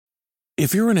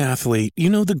If you're an athlete, you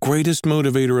know the greatest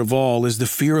motivator of all is the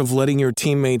fear of letting your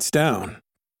teammates down.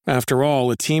 After all,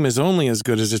 a team is only as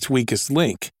good as its weakest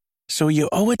link. So you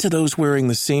owe it to those wearing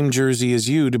the same jersey as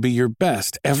you to be your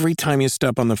best every time you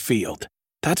step on the field.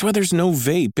 That's why there's no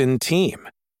vape in team.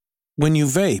 When you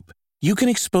vape, you can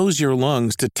expose your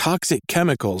lungs to toxic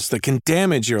chemicals that can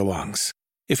damage your lungs.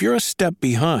 If you're a step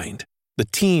behind, the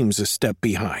team's a step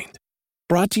behind.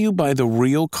 Brought to you by The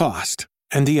Real Cost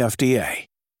and the FDA.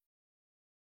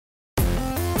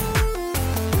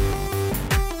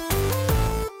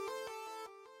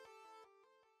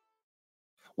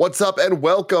 What's up, and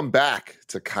welcome back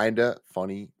to Kinda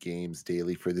Funny Games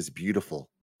Daily for this beautiful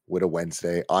Witta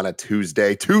Wednesday on a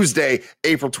Tuesday,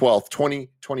 April 12th,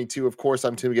 2022. Of course,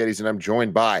 I'm Tim Geddes, and I'm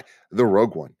joined by the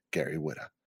Rogue One, Gary Witta.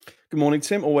 Good morning,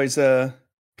 Tim. Always a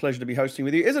pleasure to be hosting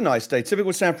with you. It's a nice day.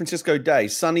 Typical San Francisco day,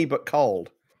 sunny but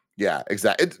cold. Yeah,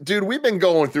 exactly. Dude, we've been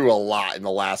going through a lot in the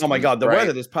last Oh my week, God, the right?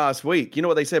 weather this past week. You know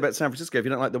what they say about San Francisco? If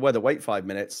you don't like the weather, wait 5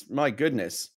 minutes. My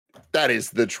goodness. That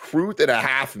is the truth and a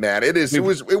half, man. It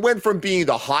went from being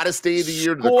the hottest day of the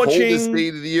year to the Scorching. coldest day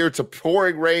of the year to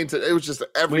pouring rain to it was just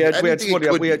We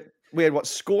had what,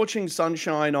 scorching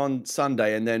sunshine on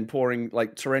Sunday and then pouring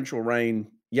like torrential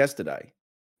rain yesterday.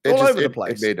 All over the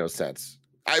place. It made no sense.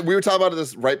 We were talking about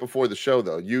this right before the show,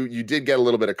 though. You did get a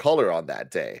little bit of color on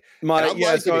that day. I put the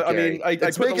lights in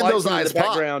the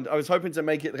background. I was hoping to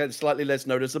make it slightly less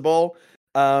noticeable.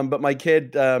 But my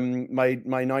kid, my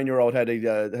 9-year-old had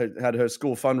her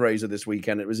school fundraiser this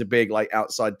weekend. It was a big like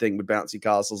outside thing with bouncy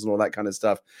castles and all that kind of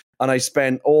stuff. And I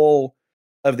spent all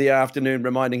of the afternoon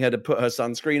reminding her to put her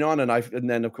sunscreen on, and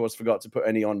then of course forgot to put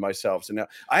any on myself. So now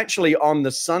I actually on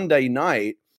the Sunday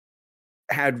night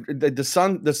had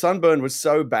the sunburn was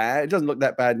so bad. It doesn't look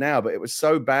that bad now, but it was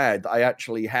so bad that I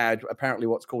actually had apparently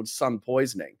what's called sun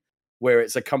poisoning, where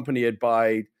it's accompanied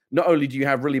by not only do you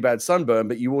have really bad sunburn,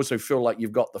 but you also feel like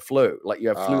you've got the flu, like you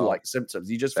have flu-like symptoms.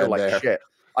 You just feel like shit.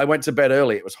 I went to bed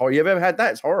early. It was horrible. You've ever had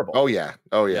that? It's horrible. Oh yeah.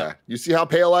 You see how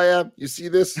pale I am? You see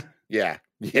this? Yeah.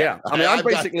 I mean, I'm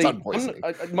basically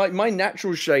my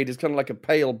natural shade is kind of like a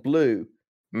pale blue.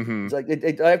 Mm-hmm. It's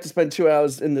like I have to spend 2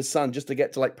 hours in the sun just to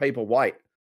get to like paper white.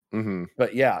 Mm-hmm.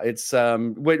 But yeah, it's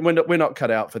we're not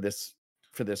cut out for this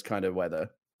kind of weather.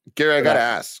 Gary, I gotta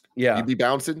ask. Yeah, you be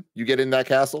bouncing? You get in that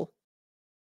castle?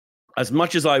 As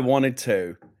much as I wanted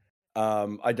to,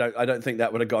 I don't think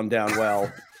that would have gone down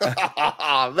well.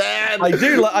 Oh, man,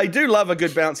 I do love a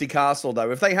good bouncy castle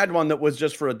though. If they had one that was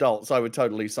just for adults, I would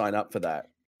totally sign up for that.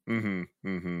 Mm-hmm.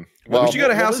 Mm-hmm. Well, we should go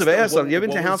to House of Air. You ever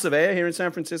been to House of Air here in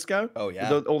San Francisco? Oh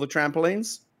yeah, all the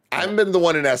trampolines. I haven't been to the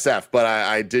one in SF, but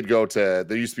I did go to.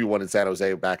 There used to be one in San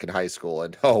Jose back in high school,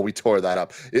 and we tore that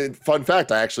up. Fun fact: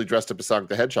 I actually dressed up as Sonic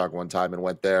the Hedgehog one time and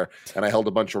went there, and I held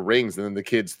a bunch of rings, and then the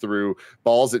kids threw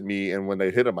balls at me, and when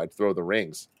they hit them, I'd throw the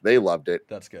rings. They loved it.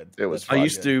 That's good. It was. Fun. I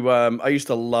used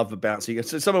to love the bouncy.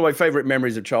 So some of my favorite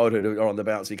memories of childhood are on the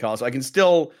bouncy castle. I can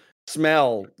still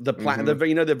smell the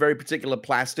the very particular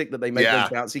plastic that they make those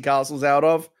bouncy castles out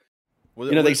of.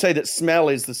 They say that smell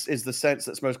is the sense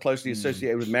that's most closely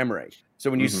associated with memory. So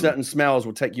when you certain smells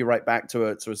will take you right back to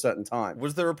a certain time.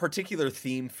 Was there a particular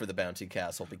theme for the bouncy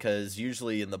castle? Because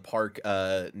usually in the park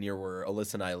near where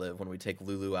Alyssa and I live, when we take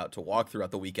Lulu out to walk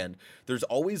throughout the weekend, there's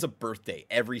always a birthday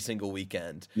every single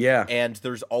weekend. Yeah, and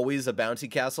there's always a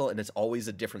bouncy castle, and it's always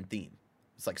a different theme.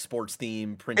 It's like sports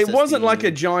theme, princess. It wasn't theme. like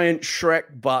a giant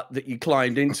Shrek butt that you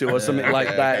climbed into or something like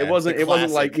that. Okay. It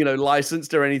wasn't like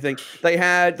licensed or anything. They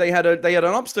had an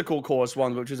obstacle course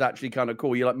one, which was actually kind of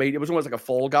cool. It was almost like a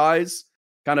Fall Guys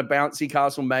kind of bouncy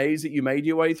castle maze that you made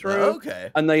your way through.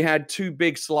 Okay. And they had two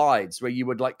big slides where you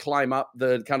would like climb up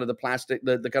the kind of the plastic,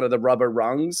 the kind of the rubber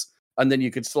rungs, and then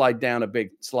you could slide down a big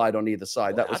slide on either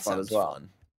side. That was fun as well. Fun.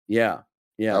 Yeah.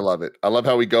 Yeah, I love it. I love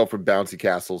how we go from bouncy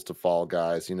castles to Fall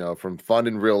Guys, from fun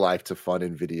in real life to fun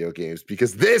in video games,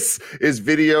 because this is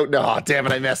video. No, damn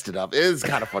it, I messed it up. It is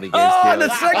kind of funny games. Oh, the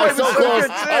segue was so close.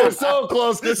 I was so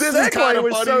close. This is kind of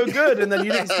funny. So good, and then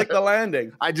you didn't stick the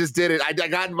landing. I just did it. I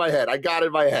got in my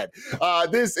head.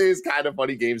 This is Kind of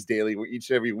Funny Games Daily, where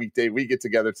each and every weekday we get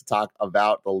together to talk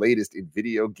about the latest in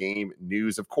video game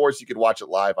news. Of course, you can watch it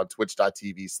live on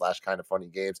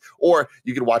twitch.tv/kindoffunnygames, or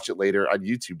you can watch it later on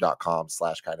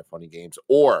youtube.com/kindoffunnygames,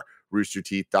 or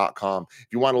roosterteeth.com. If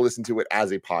you want to listen to it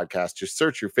as a podcast, just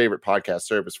search your favorite podcast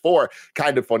service for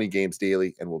Kind of Funny Games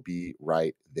Daily, and we'll be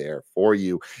right there for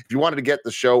you. If you wanted to get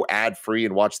the show ad-free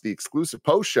and watch the exclusive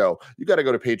post show, you got to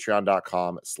go to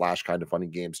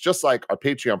patreon.com/kindoffunnygames, just like our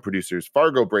Patreon producers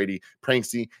Fargo, Brady,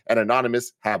 Pranksy, and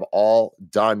Anonymous have all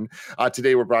done.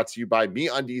 Today we're brought to you by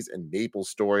MeUndies and Maple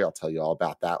Story. I'll tell you all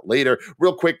about that later.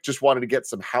 Real quick, just wanted to get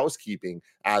some housekeeping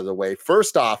out of the way.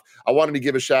 First off, I wanted to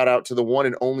give a shout out to the one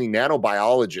and only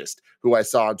nanobiologist who I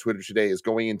saw on Twitter today is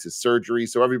going into surgery.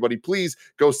 So everybody, please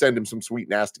go send him some sweet,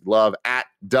 nasty love at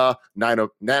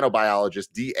nanobiologist,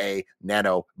 DA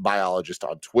nanobiologist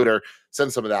on Twitter.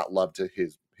 Send some of that love to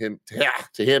him,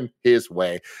 his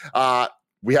way.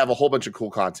 We have a whole bunch of cool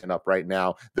content up right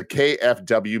now. The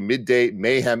KFW Midday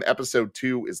Mayhem episode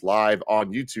 2 is live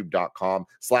on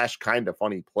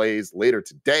youtube.com/kindafunnyplays later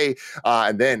today.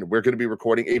 And then we're going to be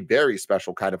recording a very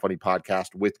special Kind of Funny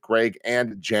podcast with Greg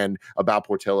and Jen about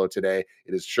Portillo today.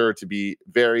 It is sure to be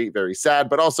very, very sad,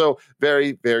 but also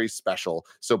very, very special.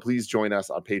 So please join us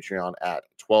on Patreon at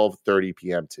 12:30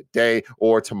 p.m. today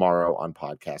or tomorrow on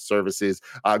podcast services.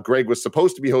 Greg was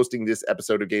supposed to be hosting this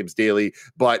episode of Games Daily,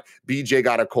 but BJ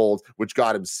got a cold, which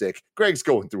got him sick. Greg's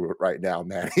going through it right now,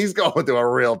 man. He's going through a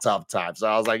real tough time. So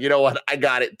I was like, you know what? I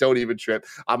got it. Don't even trip.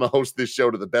 I'm going to host this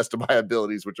show to the best of my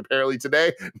abilities, which apparently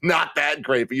today, not that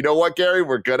great. But you know what, Gary?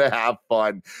 We're going to have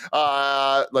fun.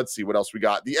 Let's see what else we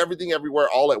got. The Everything Everywhere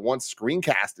All at Once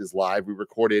screencast is live. We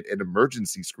recorded an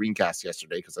emergency screencast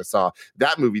yesterday because I saw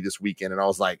that movie this weekend, and I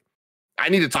was like, I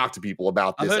need to talk to people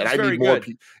about this, and I need more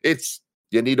people.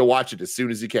 You need to watch it as soon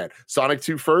as you can. Sonic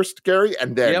 2 first, Gary,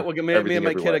 and then me and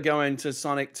my kid are going to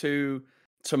Sonic 2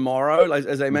 tomorrow,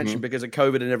 as I mentioned, because of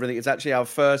COVID and everything. It's actually our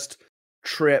first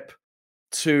trip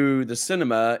to the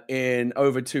cinema in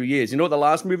over 2 years. You know what the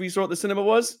last movie you saw at the cinema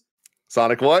was?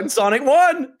 Sonic 1? Sonic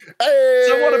 1! Hey!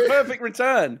 So what a perfect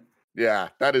return. Yeah,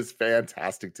 that is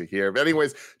fantastic to hear. But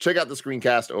anyways, check out the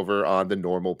screencast over on the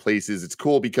normal places. It's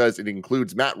cool because it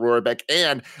includes Matt Rohrbeck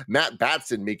and Matt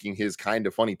Batson making his Kind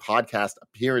of Funny podcast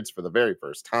appearance for the very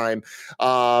first time.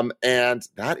 And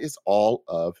that is all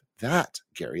of that,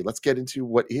 Gary. Let's get into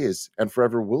what is and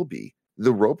forever will be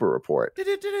the Roper Report.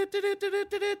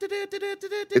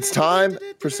 It's time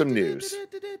for some news.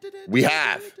 We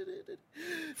have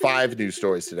 5 news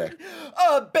stories today.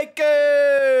 A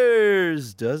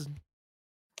baker's dozen.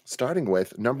 Starting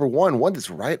with number one that's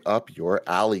right up your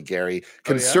alley, Gary.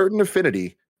 Can certain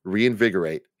Affinity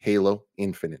reinvigorate Halo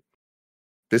Infinite?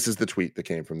 This is the tweet that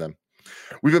came from them.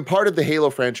 We've been part of the Halo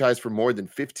franchise for more than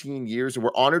 15 years, and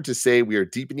we're honored to say we are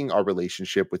deepening our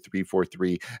relationship with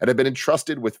 343 and have been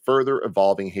entrusted with further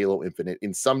evolving Halo Infinite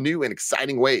in some new and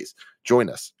exciting ways. Join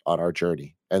us on our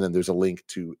journey. And then there's a link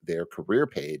to their career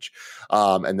page.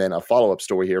 And then a follow-up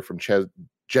story here from Jez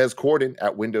Corden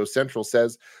at Windows Central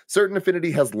says, Certain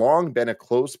Affinity has long been a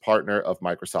close partner of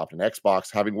Microsoft and Xbox,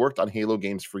 having worked on Halo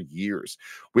games for years.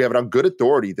 We have it on good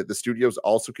authority that the studio is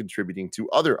also contributing to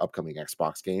other upcoming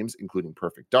Xbox games, including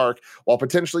Perfect Dark, while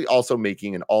potentially also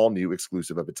making an all-new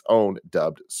exclusive of its own,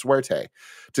 dubbed Suerte.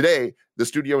 Today, the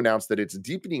studio announced that it's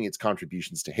deepening its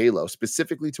contributions to Halo,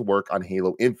 specifically to work on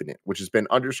Halo Infinite, which has been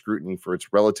under scrutiny for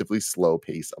its relatively slow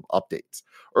pace of updates.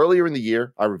 Earlier in the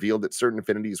year, I revealed that Certain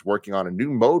Affinity is working on a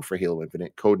new mode for Halo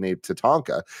Infinite, codenamed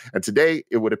Tatanka, and today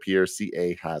it would appear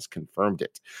CA has confirmed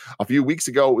it. A few weeks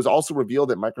ago, it was also revealed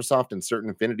that Microsoft and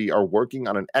Certain Affinity are working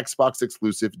on an Xbox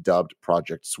exclusive dubbed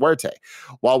Project Suerte.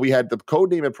 While we had the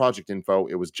codename and project info,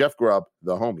 it was Jeff Grubb,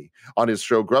 the homie, on his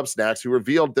show Grub Snacks, who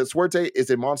revealed that Suerte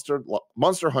is a Monster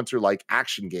Hunter-like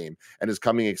action game and is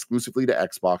coming exclusively to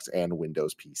Xbox and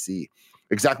Windows PC.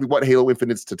 Exactly what Halo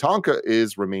Infinite's Tatanka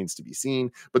is remains to be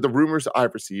seen, but the rumors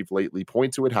I've received lately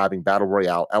point to it having Battle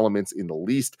Royale elements in the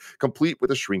least, complete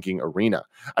with a shrinking arena.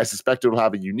 I suspect it'll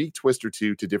have a unique twist or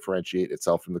two to differentiate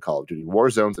itself from the Call of Duty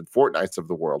Warzones and Fortnites of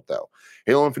the world, though.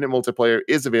 Halo Infinite multiplayer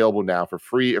is available now for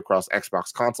free across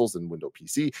Xbox consoles and Windows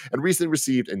PC, and recently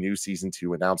received a new Season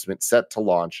 2 announcement set to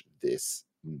launch this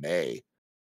May.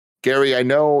 Gary, I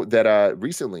know that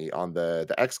recently on the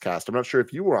Xcast, I'm not sure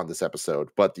if you were on this episode,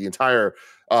 but the entire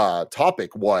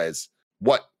topic was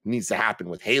what needs to happen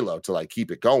with Halo to like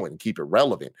keep it going, keep it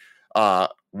relevant.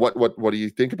 What do you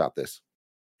think about this?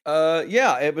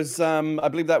 Yeah, it was. I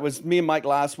believe that was me and Mike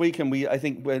last week, and I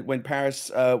think when Paris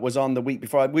was on the week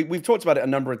before, we've talked about it a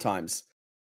number of times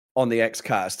on the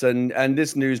Xcast, and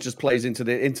this news just plays into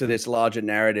this larger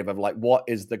narrative of like what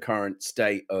is the current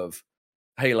state of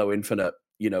Halo Infinite.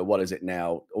 You know, what is it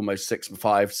now? Almost 6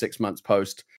 months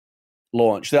post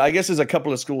launch. I guess there's a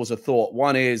couple of schools of thought.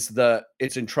 One is that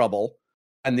it's in trouble,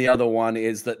 and the other one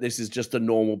is that this is just a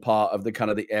normal part of the kind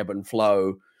of the ebb and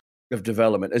flow of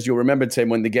development. As you'll remember, Tim,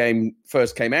 when the game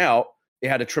first came out, it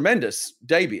had a tremendous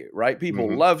debut, right?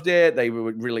 People loved it. They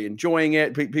were really enjoying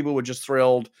it. People were just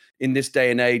thrilled in this day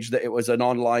and age that it was an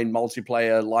online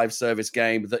multiplayer live service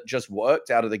game that just worked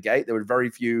out of the gate. There were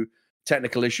very few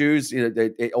technical issues.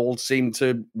 It all seemed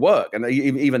to work. And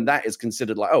even that is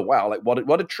considered like, oh, wow, like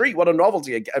what a treat, what a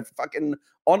novelty, a fucking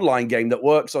online game that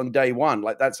works on day one.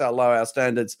 Like that's how low our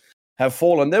standards have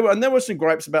fallen. There were some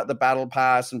gripes about the battle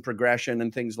pass and progression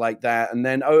and things like that. And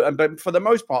then, but for the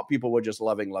most part, people were just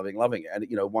loving it.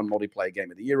 And, won multiplayer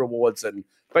game of the year awards and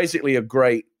basically a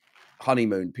great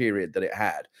honeymoon period that it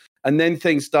had. And then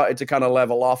things started to kind of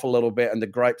level off a little bit and the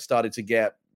gripes started to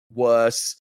get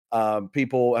worse.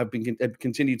 People have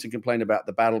continued to complain about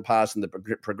the battle pass and the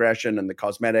progression and the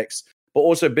cosmetics, but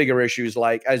also bigger issues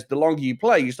like as the longer you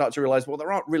play, you start to realize, well,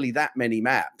 there aren't really that many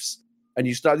maps. And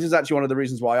this is actually one of the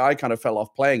reasons why I kind of fell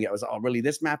off playing it. I was like, oh, really,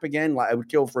 this map again? Like I would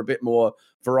kill for a bit more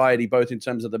variety, both in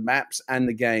terms of the maps and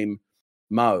the game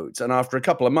modes. And after a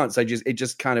couple of months, I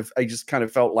just kind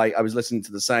of felt like I was listening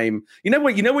to the same.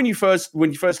 When you first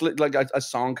like a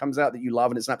song comes out that you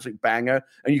love and it's an absolute banger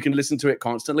and you can listen to it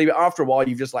constantly, but after a while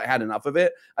you've just like had enough of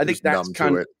it. I think that's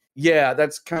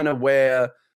that's kind of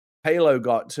where Halo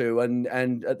got to. And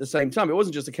at the same time, it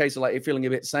wasn't just a case of like it feeling a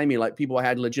bit samey. Like people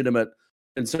had legitimate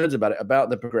concerns about it, about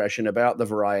the progression, about the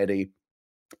variety.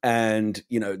 And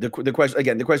the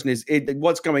question is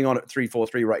what's going on at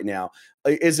 343 right now?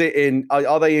 Is it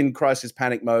are they in crisis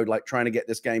panic mode, like trying to get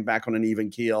this game back on an even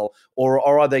keel, or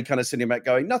are they kind of sitting back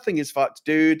going, nothing is fucked,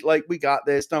 dude, like we got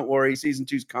this, don't worry, season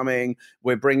 2's coming,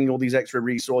 we're bringing all these extra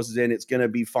resources in, it's going to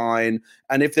be fine.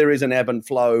 And if there is an ebb and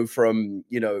flow from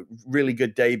really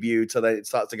good debut to then it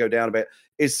starts to go down a bit,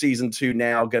 is season 2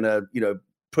 now going to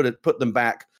put them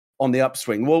back on the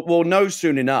upswing? We'll know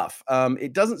soon enough.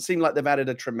 It doesn't seem like they've added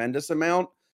a tremendous amount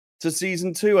to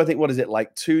season 2. I think, what is it,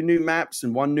 like 2 new maps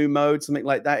and 1 new mode, something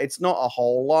like that. It's not a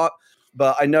whole lot,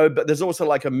 but there's also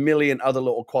like a million other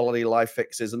little quality life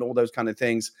fixes and all those kind of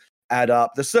things add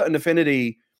up. There's certain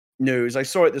Affinity news. I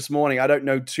saw it this morning. I don't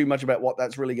know too much about what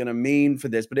that's really going to mean for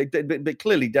this, but it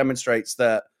clearly demonstrates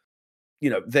that,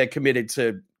 they're committed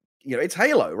to, it's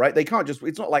Halo, right? They can't just,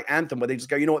 it's not like Anthem where they just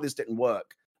go, you know what, this didn't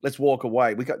work, let's walk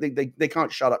away. They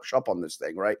can't shut up shop on this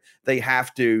thing, right? They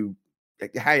have to.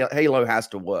 Halo has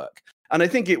to work, and I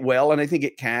think it will, and I think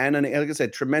it can. And like I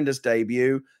said, tremendous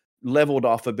debut, leveled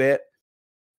off a bit.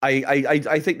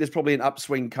 I think there's probably an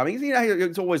upswing coming.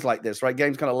 It's always like this, right?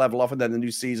 Games kind of level off, and then the new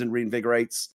season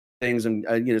reinvigorates things, and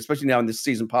especially now in this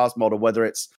season pass model, whether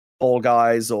it's Fall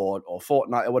Guys or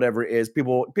Fortnite or whatever it is,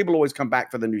 people always come back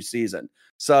for the new season.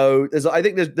 So I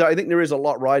think there is a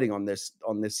lot riding on this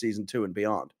season 2 and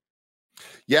beyond.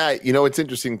 Yeah, it's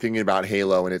interesting thinking about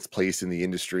Halo and its place in the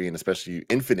industry, and especially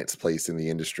Infinite's place in the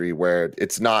industry, where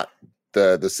it's not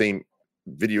the same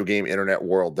video game internet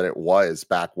world that it was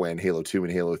back when Halo 2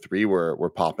 and Halo 3 were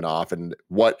popping off, and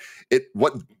what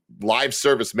live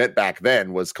service meant back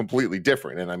then was completely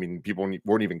different. And I mean, people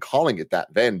weren't even calling it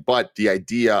that then, but the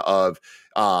idea of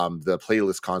the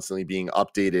playlist constantly being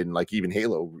updated, and like even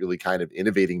Halo really kind of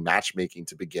innovating matchmaking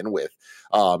to begin with,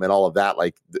 and all of that,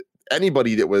 like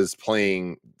anybody that was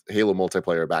playing Halo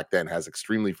multiplayer back then has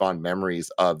extremely fond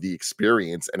memories of the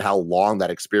experience and how long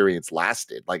that experience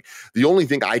lasted. Like the only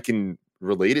thing I can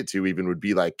relate it to even would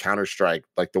be like Counter-Strike,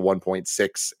 like the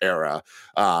 1.6 era,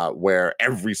 where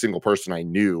every single person I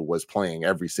knew was playing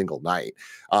every single night.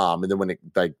 And then when it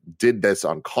like did this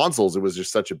on consoles, it was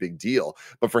just such a big deal.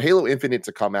 But for Halo Infinite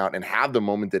to come out and have the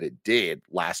moment that it did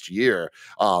last year,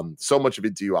 so much of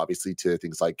it due obviously to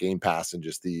things like Game Pass and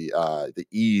just the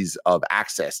ease of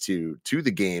access to the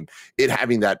game, it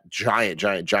having that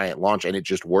giant launch and it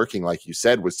just working, like you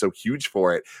said, was so huge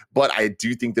for it. But I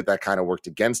do think that kind of worked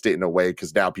against it in a way,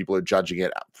 because now people are judging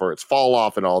it for its fall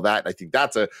off and all that. And I think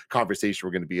that's a conversation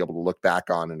we're going to be able to look back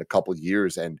on in a couple of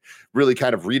years and really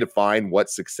kind of redefine what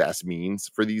success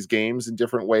means for these games in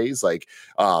different ways. Like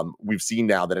we've seen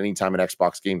now that anytime an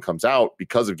Xbox game comes out,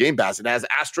 because of Game Pass, it has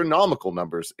astronomical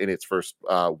numbers in its first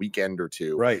weekend or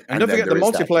two. Right. And don't forget the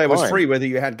multiplayer was free whether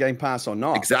you had Game Pass or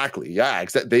not. Exactly. Yeah.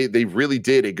 They really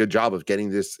did a good job of getting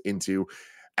this into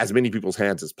as many people's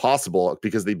hands as possible,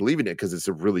 because they believe in it, because it's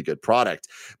a really good product.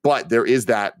 But there is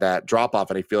that drop off,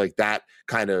 and I feel like that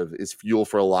kind of is fuel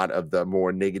for a lot of the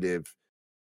more negative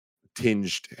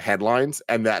tinged headlines,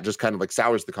 and that just kind of like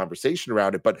sours the conversation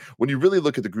around it. But when you really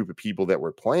look at the group of people that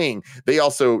were playing, they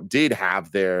also did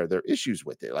have their issues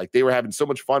with it. Like they were having so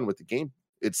much fun with the game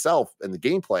itself and the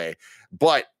gameplay,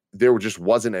 but there just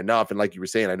wasn't enough. And like you were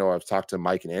saying, I know I've talked to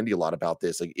Mike and Andy a lot about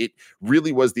this. Like it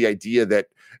really was the idea that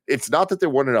it's not that there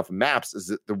weren't enough maps, is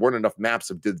that there weren't enough maps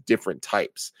of the different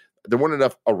types.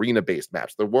 arena-based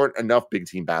maps. There weren't enough big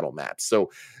team battle maps.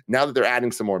 So now that they're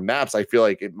adding some more maps, I feel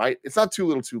like it's not too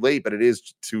little too late, but it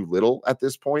is too little at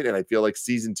this point. And I feel like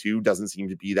season 2 doesn't seem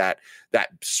to be that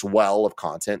swell of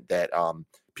content that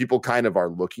people kind of are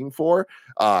looking for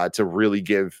to really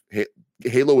give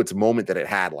Halo its moment that it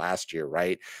had last year,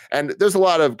 right? And there's a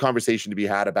lot of conversation to be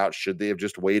had about should they have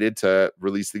just waited to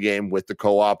release the game with the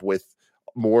co-op with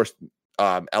more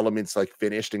elements like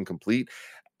finished and complete.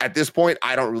 At this point,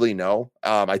 I don't really know.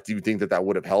 I do think that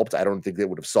would have helped. I don't think that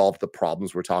would have solved the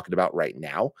problems we're talking about right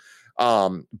now.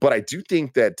 But I do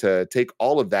think that to take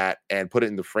all of that and put it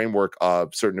in the framework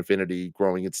of certain Affinity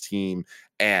growing its team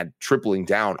and tripling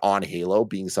down on Halo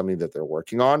being something that they're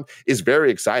working on is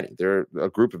very exciting. They're a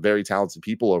group of very talented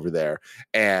people over there,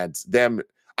 and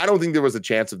I don't think there was a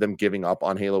chance of them giving up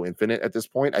on Halo Infinite at this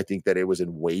point. I think that it was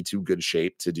in way too good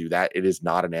shape to do that. It is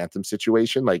not an Anthem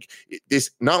situation. Like this,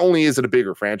 not only is it a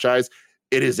bigger franchise,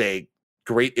 it is a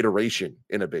great iteration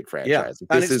in a big franchise.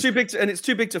 Yeah. And it's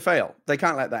too big to fail. They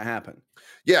can't let that happen.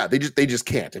 Yeah, they just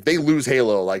can't. If they lose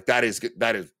Halo, like that is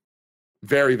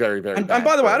very, very, very. And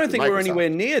by the way, I don't think we're anywhere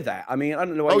near that. I mean, I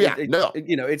don't know. No.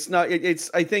 It's not.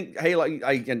 I think Halo.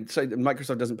 I can say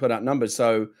Microsoft doesn't put out numbers,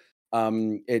 so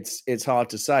it's hard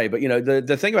to say. But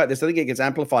the thing about this, I think it gets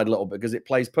amplified a little bit because it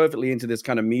plays perfectly into this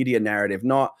kind of media narrative,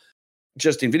 not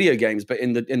just in video games, but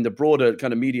in the broader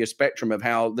kind of media spectrum of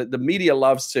how the media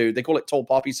loves to. They call it tall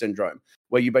poppy syndrome,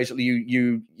 where you basically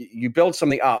you build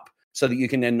something up so that you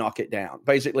can then knock it down.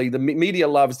 Basically, the media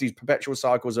loves these perpetual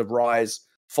cycles of rise,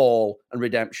 fall, and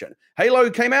redemption. Halo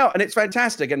came out and it's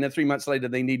fantastic, and then 3 months later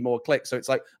they need more clicks. So it's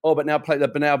like, oh, but now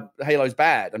Halo's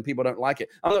bad and people don't like it.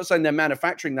 I'm not saying they're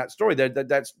manufacturing that story.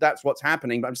 That's what's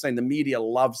happening, but I'm saying the media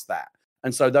loves that.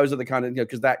 And so those are the kind of,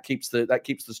 because that keeps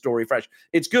the story fresh.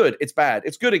 It's good, it's bad,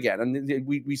 it's good again, and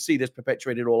we see this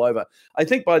perpetuated all over. I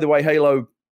think, by the way,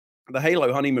 the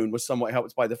Halo honeymoon was somewhat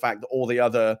helped by the fact that all the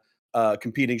other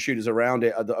competing shooters around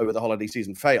it over the holiday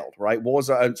season failed, right? What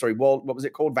was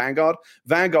it called? Vanguard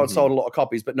sold a lot of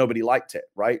copies, but nobody liked it,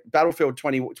 right? Battlefield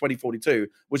 2042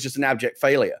 was just an abject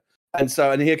failure.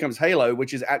 And here comes Halo,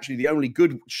 which is actually the only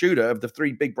good shooter of the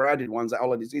 3 big branded ones that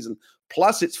holiday season.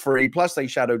 Plus, it's free. Plus, they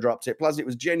shadow dropped it. Plus, it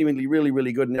was genuinely really,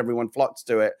 really good, and everyone flocked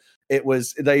to it. It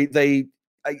was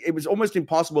it was almost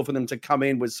impossible for them to come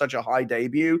in with such a high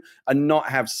debut and not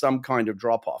have some kind of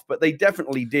drop off. But they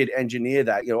definitely did engineer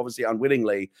that, obviously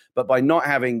unwittingly, but by not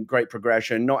having great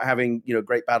progression, not having, a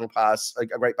great battle pass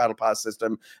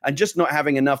system, and just not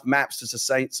having enough maps to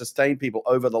sustain people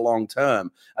over the long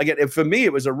term. Again, for me,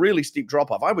 it was a really steep drop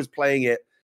off. I was playing it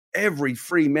every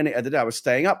free minute of the day. I was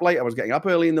staying up late. I was getting up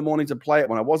early in the morning to play it.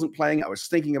 When I wasn't playing it, I was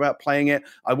thinking about playing it.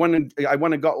 I went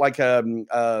and got like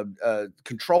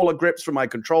controller grips for my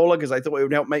controller because I thought it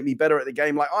would help make me better at the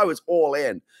game. Like, I was all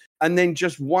in. And then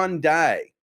just one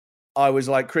day, I was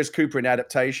like Chris Cooper in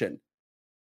Adaptation,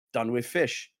 done with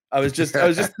fish. I was just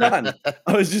done.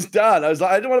 I was just done. I was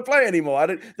like, I don't want to play anymore.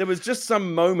 There was just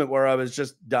some moment where I was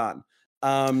just done.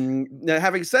 Now,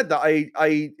 having said that,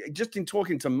 I just in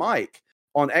talking to Mike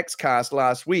on Xcast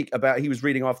last week about, he was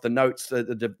reading off the notes,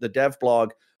 the dev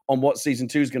blog on what season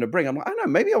 2 is going to bring. I'm like, I don't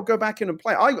know, maybe I'll go back in and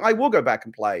play. I will go back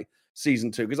and play season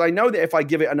 2 because I know that if I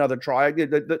give it another try,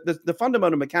 the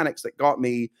fundamental mechanics that got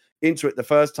me into it the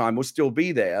first time will still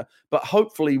be there, but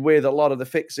hopefully with a lot of the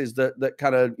fixes that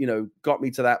kind of got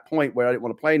me to that point where I didn't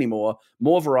want to play anymore,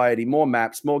 more variety, more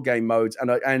maps, more game modes,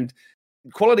 and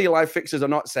quality of life fixes are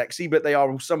not sexy, but they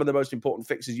are some of the most important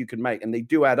fixes you can make, and they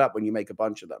do add up when you make a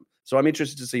bunch of them. So I'm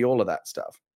interested to see all of that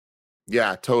stuff.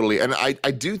 Yeah, totally. And I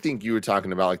do think you were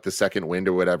talking about like the second wind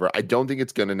or whatever. I don't think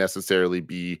it's going to necessarily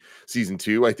be season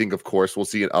 2. I think, of course, we'll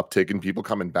see an uptick in people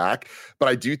coming back, but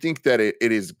I do think that it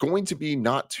is going to be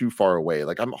not too far away.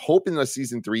 Like, I'm hoping that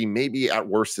season 3, maybe at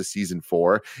worst to season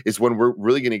 4, is when we're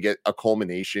really going to get a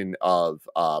culmination of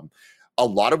a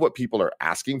lot of what people are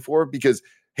asking for, because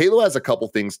Halo has a couple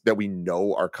things that we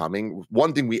know are coming.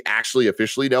 One thing we actually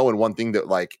officially know, and one thing that,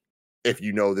 like, if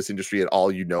you know this industry at all,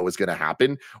 is going to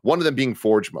happen. One of them being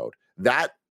Forge mode.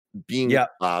 That being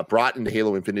brought into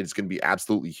Halo Infinite is going to be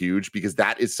absolutely huge, because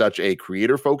that is such a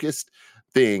creator-focused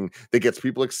thing that gets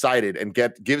people excited and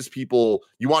gives people,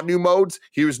 you want new modes?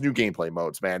 Here's new gameplay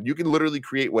modes, man. You can literally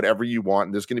create whatever you want,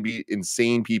 and there's going to be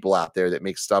insane people out there that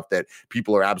make stuff that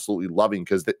people are absolutely loving,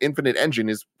 because the Infinite engine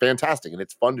is fantastic and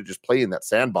it's fun to just play in that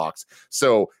sandbox.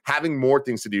 So having more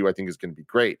things to do, I think, is going to be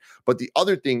great. But the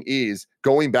other thing is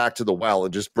going back to the well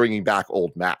and just bringing back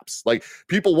old maps. Like,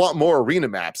 people want more arena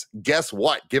maps. Guess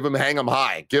what? Give them Hang 'em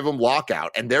High, give them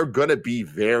Lockout, and they're going to be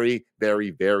very,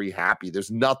 very, very happy. There's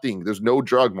no no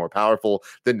drug more powerful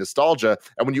than nostalgia.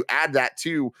 And when you add that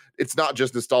to, it's not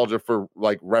just nostalgia for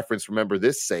like reference, remember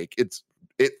this sake. It's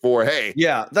it for, hey,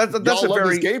 yeah, that's a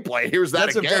very gameplay. Here's that.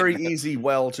 That's again. A very easy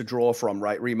well to draw from,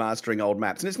 right? Remastering old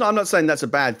maps, and it's not. I'm not saying that's a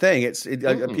bad thing.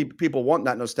 People want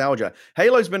that nostalgia.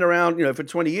 Halo's been around, for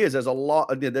 20 years. There's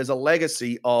a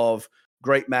legacy of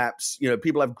great maps.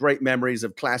 People have great memories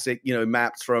of classic,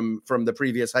 maps from the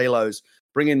previous Halos.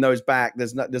 Bringing those back,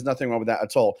 there's nothing wrong with that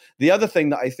at all. The other thing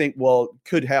that I think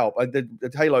could help,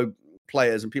 the Halo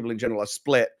players and people in general are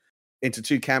split into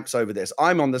two camps over this.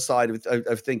 I'm on the side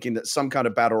of thinking that some kind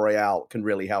of battle royale can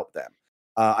really help them.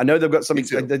 I know they've got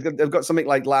something. They've got something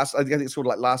like I think it's sort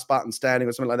of like Last Spartan Standing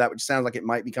or something like that, which sounds like it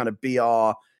might be kind of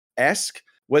BR-esque.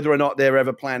 Whether or not they're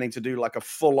ever planning to do like a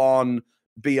full-on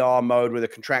BR mode with a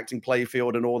contracting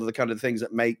playfield and all of the kind of things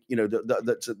that make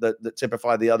that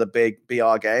typify the other big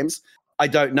BR games, I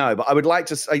don't know. But I would like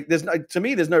to say there's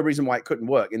no reason why it couldn't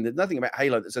work, and there's nothing about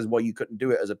Halo that says you couldn't do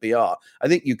it as a BR. I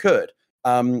think you could.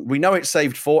 We know it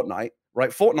saved Fortnite, right?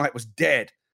 Fortnite was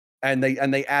dead, and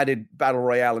they added Battle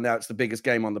Royale, and now it's the biggest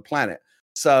game on the planet.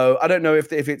 So I don't know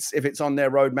if it's on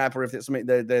their roadmap or if it's something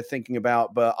they're thinking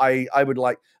about. But I would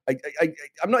like.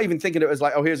 I'm not even thinking it was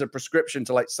like, oh, here's a prescription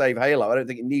to like save Halo. I don't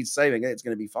think it needs saving. It's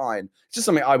going to be fine. It's just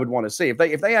something I would want to see. If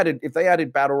they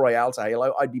added Battle Royale to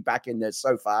Halo, I'd be back in there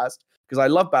so fast because I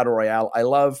love Battle Royale. I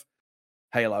love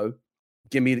Halo.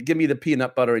 Give me the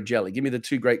peanut butter and jelly. Give me the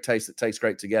two great tastes that taste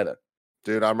great together.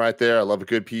 Dude, I'm right there. I love a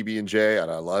good PB&J, and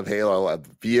I love Halo. I love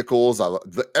vehicles. I love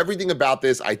everything about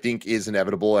this. I think is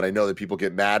inevitable, and I know that people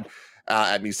get mad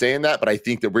at me saying that, but I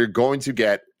think that we're going to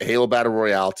get Halo Battle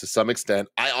Royale to some extent.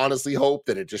 I honestly hope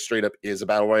that it just straight up is a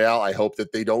Battle Royale. I hope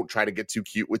that they don't try to get too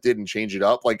cute with it and change it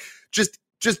up. Like, just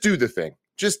do the thing.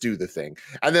 Just do the thing.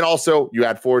 And then also you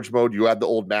add Forge mode, you add the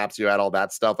old maps, you add all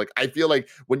that stuff. Like, I feel like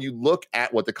when you look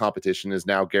at what the competition is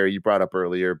now, Gary, you brought up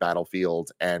earlier,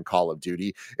 Battlefield and Call of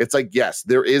Duty. It's like, yes,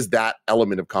 there is that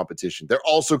element of competition. They're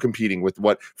also competing with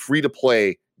what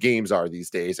free-to-play games are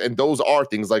these days. And those are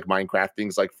things like Minecraft,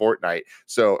 things like Fortnite,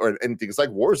 and things like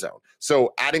Warzone.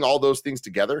 So adding all those things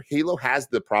together, Halo has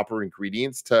the proper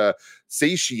ingredients to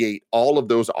satiate all of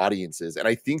those audiences. And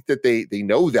I think that they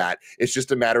know that. It's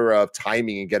just a matter of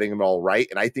timing and getting them all right.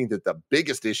 And I think that the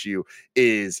biggest issue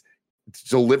is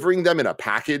delivering them in a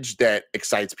package that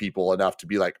excites people enough to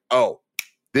be like, oh,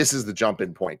 this is the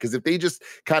jump-in point. Because if they just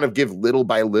kind of give little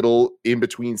by little in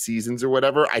between seasons or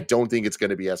whatever, I don't think it's going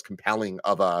to be as compelling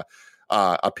of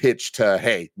a pitch to,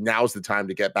 hey, now's the time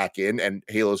to get back in, and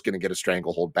Halo's going to get a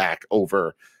stranglehold back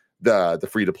over the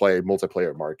free-to-play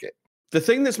multiplayer market. The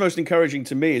thing that's most encouraging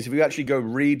to me is if you actually go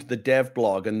read the dev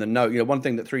blog and the note, one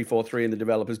thing that 343 and the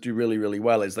developers do really, really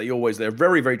well is they're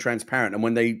very, very transparent. And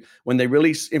when they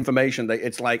release information,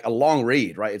 it's like a long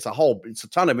read, right? It's a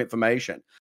ton of information.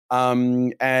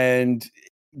 And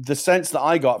the sense that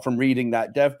I got from reading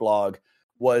that dev blog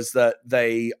was that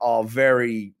they are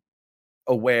very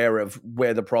aware of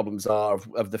where the problems are,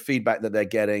 of the feedback that they're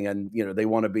getting, and they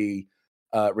want to be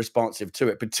responsive to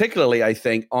it. Particularly, I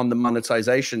think, on the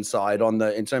monetization side,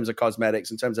 in terms of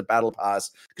cosmetics, in terms of Battle Pass,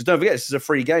 because don't forget, this is a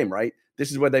free game, right?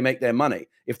 This is where they make their money.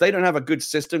 If they don't have a good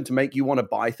system to make you want to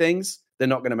buy things, they're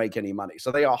not going to make any money.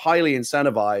 So they are highly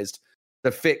incentivized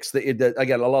to fix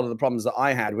again, a lot of the problems that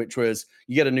I had, which was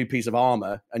you get a new piece of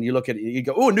armor and you look at it, you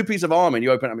go, oh, a new piece of armor, and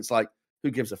you open it up, it's like,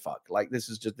 who gives a fuck? Like, this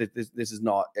is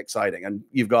not exciting. And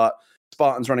you've got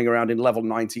Spartans running around in level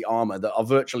 90 armor that are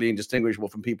virtually indistinguishable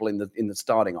from people in the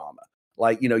starting armor.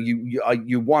 Like, you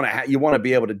want to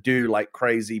be able to do like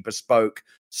crazy bespoke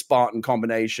Spartan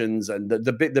combinations. And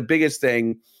the biggest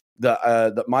thing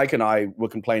that Mike and I were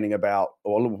complaining about,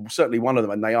 or certainly one of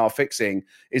them, and they are fixing,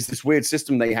 is this weird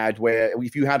system they had where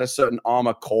if you had a certain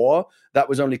armor core, that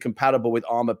was only compatible with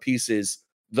armor pieces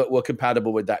that were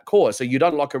compatible with that core. So you'd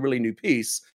unlock a really new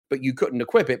piece, but you couldn't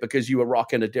equip it because you were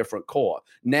rocking a different core.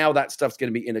 Now that stuff's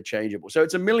going to be interchangeable. So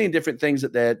it's a million different things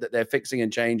that they're fixing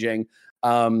and changing.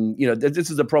 This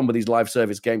is the problem with these live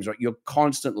service games, right? You're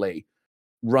constantly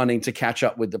running to catch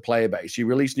up with the player base. You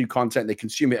release new content, they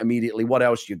consume it immediately. What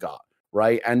else you got,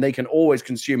 right? And they can always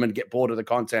consume and get bored of the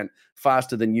content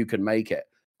faster than you can make it.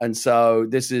 And so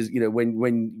this is,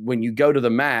 when you go to the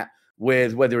mat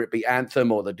with whether it be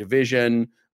Anthem or The Division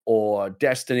or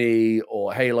Destiny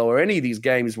or Halo or any of these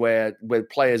games where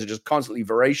players are just constantly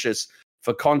voracious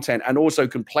for content and also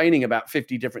complaining about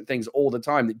 50 different things all the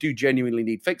time that do genuinely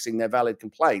need fixing, they're valid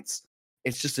complaints.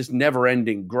 It's just this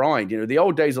never-ending grind. The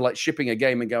old days are like shipping a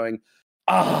game and going,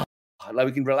 like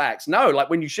we can relax. No, like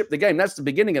when you ship the game, that's the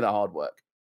beginning of the hard work.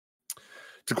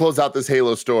 To close out this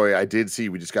Halo story, I did see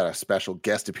we just got a special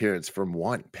guest appearance from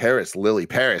one, Paris Lily.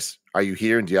 Paris, are you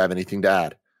here, and do you have anything to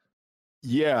add?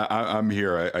 Yeah, I'm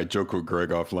here. I joke with Greg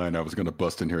offline. I was going to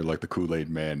bust in here like the Kool-Aid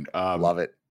man. Love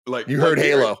it. Like you heard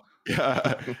Halo.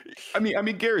 Yeah, I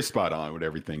mean, Gary's spot on with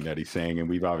everything that he's saying, and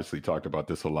we've obviously talked about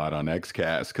this a lot on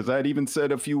XCast because I had even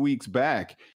said a few weeks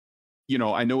back,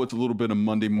 I know it's a little bit of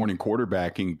Monday morning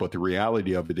quarterbacking, but the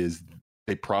reality of it is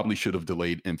they probably should have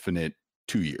delayed Infinite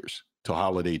 2 years to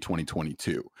holiday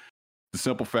 2022. The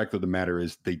simple fact of the matter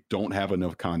is they don't have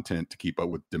enough content to keep up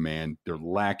with demand. They're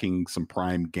lacking some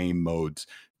prime game modes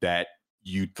that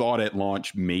you thought at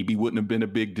launch maybe wouldn't have been a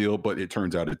big deal, but it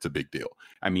turns out it's a big deal.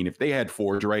 I mean, if they had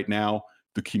Forge right now,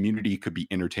 the community could be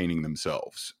entertaining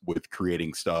themselves with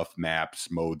creating stuff, maps,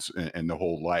 modes, and the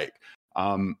whole like.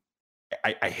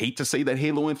 I hate to say that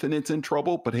Halo Infinite's in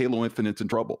trouble, but Halo Infinite's in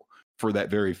trouble for that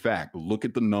very fact. Look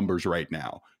at the numbers right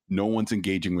now. No one's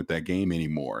engaging with that game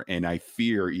anymore. And I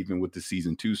fear, even with the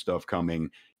season 2 stuff coming,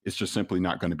 it's just simply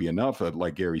not going to be enough.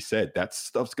 Like Gary said, that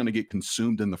stuff's going to get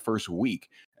consumed in the first week,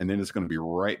 and then it's going to be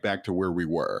right back to where we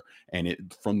were. And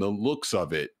from the looks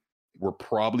of it, we're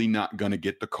probably not going to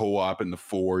get the co-op and the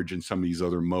Forge and some of these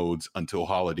other modes until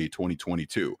holiday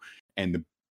 2022. And the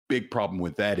big problem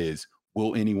with that is,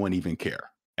 will anyone even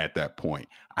care at that point?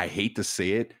 I hate to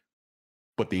say it,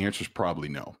 but the answer is probably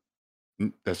no.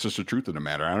 That's just the truth of the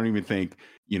matter. I don't even think,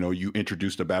 you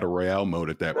introduced a battle royale mode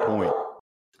at that point,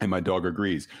 and my dog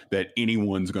agrees that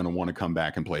anyone's going to want to come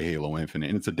back and play Halo Infinite.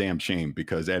 And it's a damn shame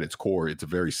because at its core, it's a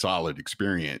very solid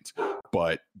experience.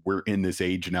 But we're in this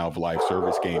age now of live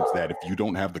service games that if you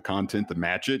don't have the content to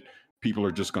match it, people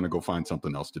are just going to go find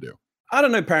something else to do. I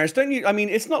don't know, Paris. Don't you? I mean,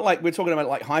 it's not like we're talking about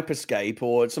like Hyperscape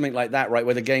or something like that, right?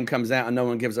 Where the game comes out and no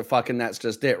one gives a fuck, and that's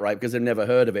just it, right? Because they've never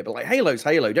heard of it. But like Halo's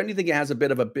Halo. Don't you think it has a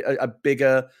bit of a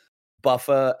bigger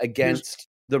buffer against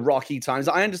the rocky times?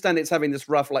 I understand it's having this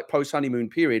rough like post honeymoon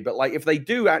period, but like if they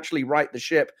do actually right the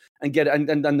ship and get and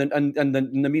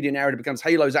the media narrative becomes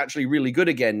Halo's actually really good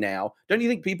again now, don't you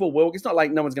think people will? It's not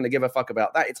like no one's going to give a fuck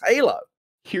about that. It's Halo.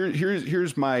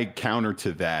 Here's my counter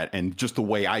to that, and just the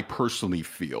way I personally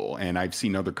feel, and I've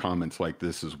seen other comments like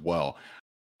this as well.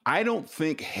 I don't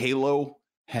think Halo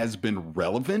has been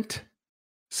relevant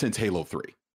since Halo 3,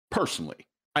 personally.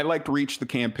 I liked Reach, the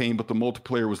campaign, but the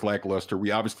multiplayer was lackluster.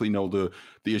 We obviously know the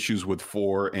issues with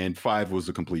 4, and 5 was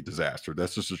a complete disaster.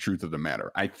 That's just the truth of the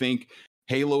matter. I think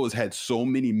Halo has had so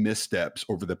many missteps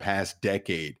over the past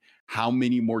decade. How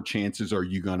many more chances are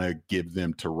you going to give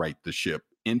them to right the ship?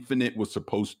 Infinite was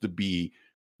supposed to be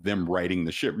them righting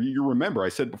the ship. You remember, I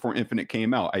said before Infinite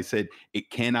came out, I said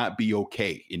it cannot be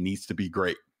okay. It needs to be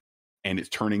great. And it's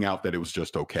turning out that it was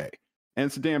just okay. And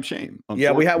it's a damn shame.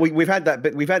 Yeah, we've had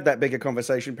that bigger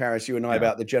conversation, Paris, you and I,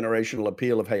 about the generational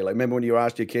appeal of Halo. Remember when you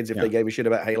asked your kids if they gave a shit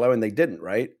about Halo, and they didn't,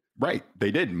 right? Right,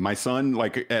 they did. My son,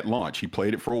 like at launch, he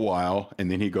played it for a while,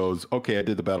 and then he goes, "Okay, I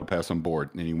did the battle pass, I'm bored,"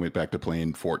 and then he went back to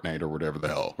playing Fortnite or whatever the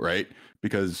hell, right?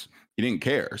 Because he didn't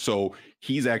care. So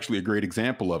he's actually a great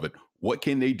example of it. What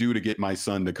can they do to get my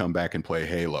son to come back and play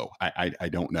Halo? I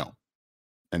don't know,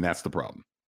 and that's the problem.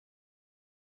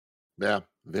 Yeah,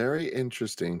 very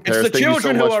interesting. It's Paris, the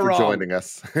children who are wrong. Joining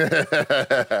us.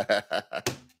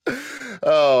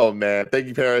 Oh man, thank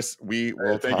you, Paris. We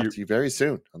will talk to you very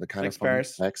soon on the Kind of Fun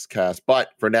Next Cast. But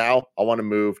for now, I want to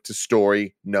move to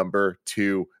story number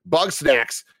 2.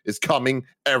 Bugsnax is coming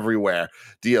everywhere.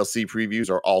 DLC previews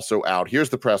are also out. Here's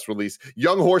the press release.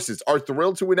 Young Horses are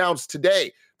thrilled to announce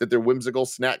today that their whimsical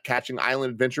snack-catching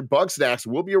island adventure Bugsnax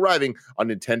will be arriving on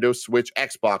Nintendo Switch,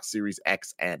 Xbox Series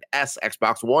X and S,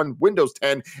 Xbox One, Windows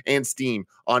 10, and Steam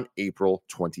on April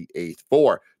 28th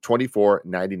for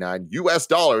 $24.99 US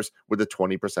with a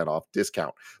 20% off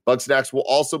discount. Bugsnax will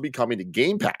also be coming to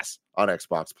Game Pass on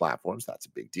Xbox platforms. That's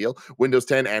a big deal. Windows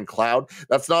 10 and cloud.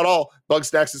 That's not all.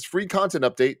 Bugsnax's free content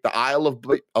update, the Isle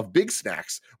of Big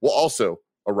Snacks, will also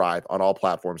arrive on all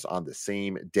platforms on the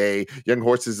same day. Young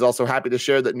Horses is also happy to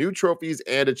share that new trophies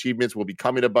and achievements will be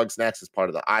coming to Bugsnax as part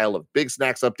of the Isle of Big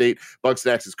Snacks update.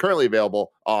 Bugsnax is currently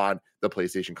available on the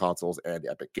PlayStation consoles and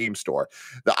Epic Game Store.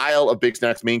 The Isle of Big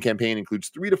Snacks main campaign includes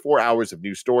 3 to 4 hours of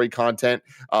new story content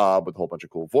with a whole bunch of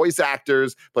cool voice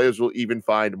actors. Players will even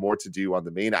find more to do on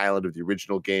the main island of the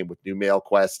original game with new mail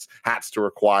quests, hats to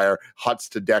acquire, huts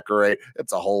to decorate.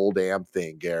 It's a whole damn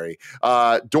thing, Gary.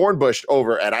 Dornbush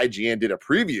over at IGN did a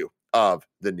preview of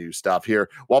the new stuff here.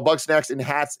 While Bugsnax in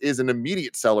hats is an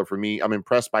immediate seller for me, I'm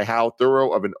impressed by how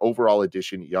thorough of an overall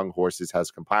edition Young Horses has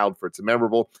compiled for its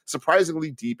memorable,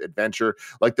 surprisingly deep adventure.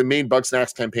 Like the main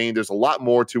Bugsnax campaign, there's a lot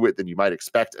more to it than you might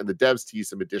expect, and the devs tease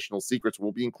some additional secrets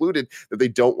will be included that they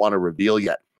don't want to reveal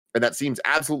yet. And that seems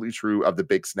absolutely true of the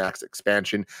Big Snacks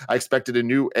expansion. I expected a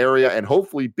new area and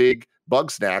hopefully big bug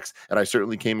snacks, and I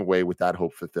certainly came away with that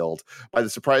hope fulfilled. But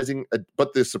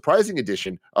the surprising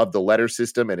addition of the letter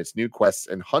system and its new quests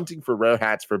and hunting for rare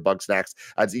hats for bug snacks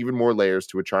adds even more layers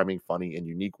to a charming, funny, and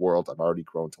unique world I've already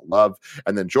grown to love.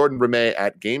 And then Jordan Ramey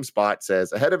at GameSpot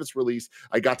says, ahead of its release,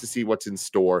 I got to see what's in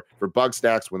store for bug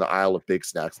snacks when the Isle of Big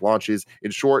Snacks launches.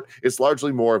 In short, it's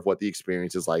largely more of what the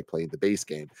experience is like playing the base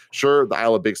game. Sure, the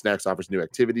Isle of Big Snacks offers new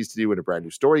activities to do in a brand new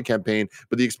story campaign,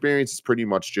 but the experience is pretty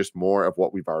much just more of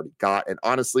what we've already got. And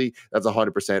honestly, that's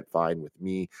 100% fine with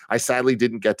me. I sadly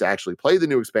didn't get to actually play the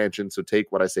new expansion, so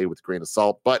take what I say with a grain of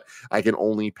salt, but I can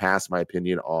only pass my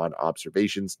opinion on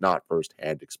observations, not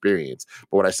firsthand experience.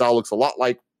 But what I saw looks a lot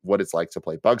like what it's like to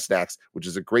play Bug Snacks, which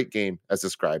is a great game as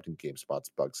described in GameSpot's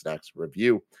Bug Snacks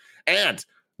review. And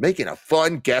making a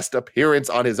fun guest appearance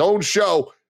on his own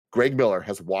show, Greg Miller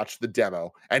has watched the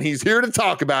demo, and he's here to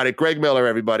talk about it. Greg Miller,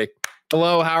 everybody.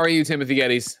 Hello, how are you, Timothy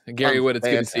Geddes? Gary Wood, it's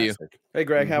fantastic. Good to see you. Hey,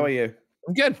 Greg, how are you?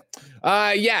 I'm good.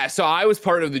 So I was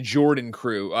part of the Jordan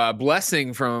crew.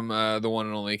 Blessing from the one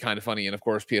and only Kind of Funny, and of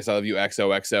course, PS I Love You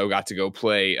XOXO got to go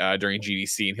play during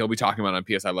GDC, and he'll be talking about it on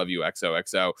PS I Love You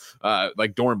XOXO,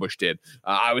 like Dornbush did.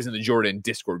 I was in the Jordan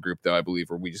Discord group, though, I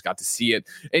believe, where we just got to see it.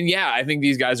 And yeah, I think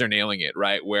these guys are nailing it,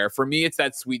 right? Where for me, it's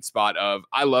that sweet spot of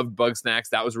I loved Bug Snacks.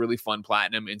 That was really fun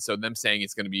platinum. And so them saying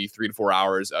it's going to be 3 to 4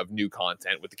 hours of new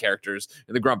content with the characters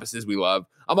and the grumpuses we love,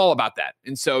 I'm all about that.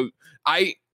 And so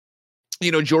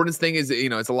Jordan's thing is,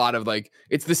 it's a lot of like,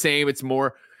 it's the same. It's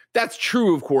more, that's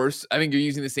true, of course. I think you're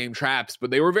using the same traps, but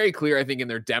they were very clear, I think, in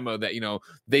their demo that,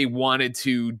 they wanted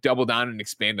to double down and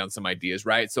expand on some ideas,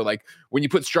 right? So like when you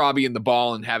put Strawby in the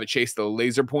ball and have it chase the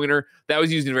laser pointer, that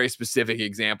was used in very specific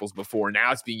examples before.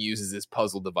 Now it's being used as this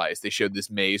puzzle device. They showed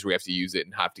this maze where you have to use it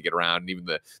and have to get around. And even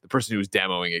the person who was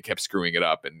demoing it kept screwing it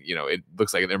up. And, it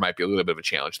looks like there might be a little bit of a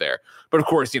challenge there. But of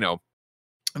course,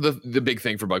 the big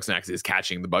thing for Bug Snacks is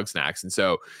catching the Bug Snacks. And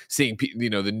so seeing,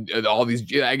 all these,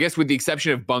 I guess with the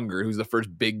exception of Bunger, who's the first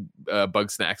big Bug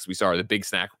Snacks we saw, or the big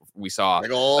snack we saw.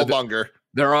 Like old Bunger.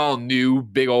 They're all new,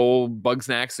 big old Bug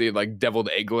Snacks. So you had like Deviled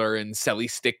Eggler and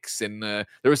Selly Sticks. And there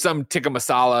was some tikka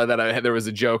masala that there was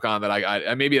a joke on that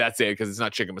I maybe that's it because it's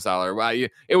not chicken masala. Well,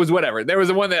 it was whatever. There was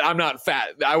one that I'm not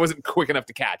fat. I wasn't quick enough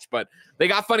to catch, but they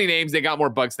got funny names. They got more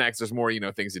Bug Snacks. There's more,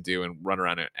 things to do and run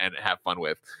around and have fun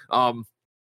with.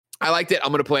 I liked it. I'm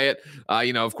going to play it.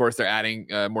 Of course, they're adding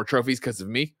more trophies because of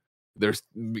me.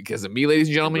 Because of me, ladies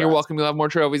and gentlemen, You're welcome to have more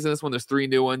trophies in this one. There's 3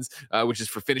 new ones, which is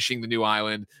for finishing the new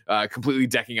island, completely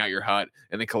decking out your hut,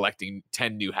 and then collecting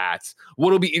 10 new hats.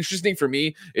 What'll be interesting for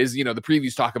me is, the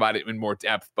previews talk about it in more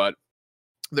depth, but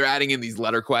they're adding in these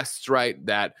letter quests, right?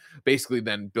 That basically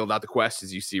then build out the quest,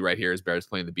 as you see right here as Bear's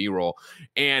playing the B-roll.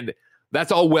 And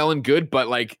that's all well and good, but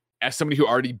like, as somebody who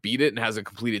already beat it and has a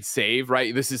completed save,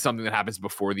 right? This is something that happens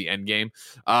before the end game.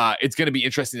 It's going to be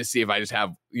interesting to see if I just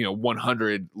have,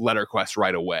 100 letter quests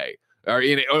right away. Or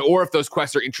if those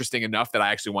quests are interesting enough that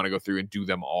I actually want to go through and do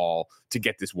them all to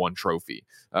get this one trophy.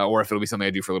 Or if it'll be something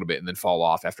I do for a little bit and then fall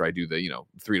off after I do the,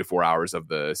 3 to 4 hours of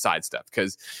the side stuff.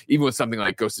 Because even with something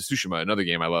like Ghost of Tsushima, another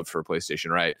game I loved for PlayStation,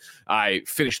 right? I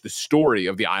finished the story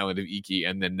of the island of Iki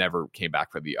and then never came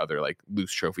back for the other like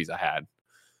loose trophies I had.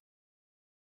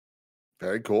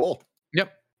 Very cool.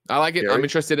 Yep. I like it. Gary? I'm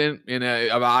interested in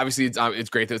obviously it's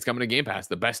great that it's coming to Game Pass.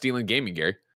 The best deal in gaming,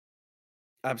 Gary.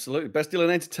 Absolutely. Best deal in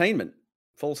entertainment.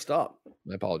 Full stop.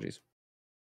 My apologies.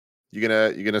 You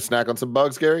gonna snack on some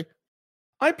bugs, Gary?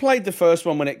 I played the first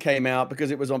one when it came out because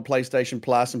it was on PlayStation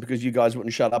Plus and because you guys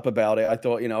wouldn't shut up about it. I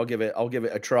thought, I'll give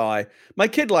it a try. My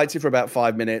kid liked it for about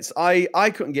 5 minutes.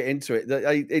 I couldn't get into it.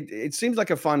 It seems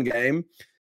like a fun game.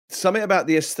 Something about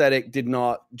the aesthetic did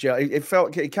not gel. It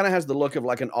kind of has the look of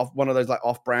like one of those like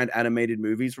off-brand animated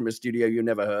movies from a studio you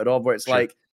never heard of, where it's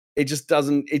like it just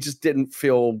didn't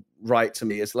feel right to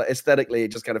me. It's like aesthetically,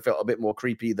 it just kind of felt a bit more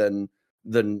creepy than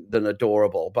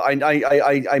adorable. But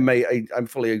I'm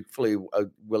fully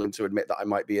willing to admit that I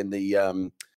might be in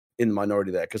the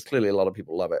minority there because clearly a lot of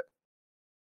people love it.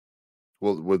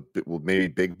 Will maybe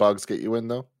big bugs get you in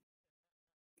though?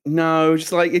 No,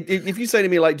 just like if you say to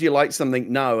me like, "Do you like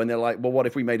something?" No, and they're like, "Well, what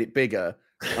if we made it bigger?"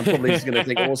 I'm probably just going to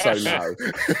think also no.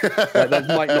 That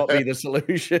might not be the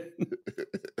solution.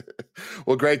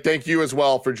 Well, Greg, thank you as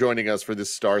well for joining us for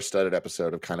this star-studded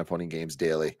episode of Kind of Funny Games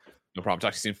Daily. No problem.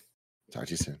 Talk to you soon. Talk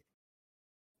to you soon.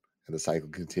 And the cycle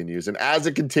continues. And as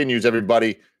it continues,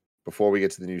 everybody, before we get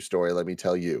to the news story, let me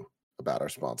tell you about our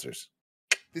sponsors.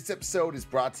 This episode is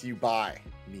brought to you by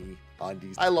me,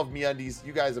 MeUndies. I love MeUndies.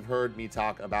 You guys have heard me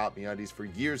talk about MeUndies for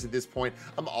years at this point.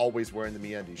 I'm always wearing the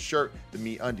MeUndies shirt, the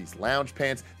MeUndies lounge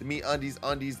pants, the MeUndies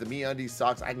undies, the MeUndies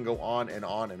socks. I can go on and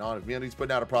on and on. If MeUndies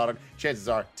putting out a product, chances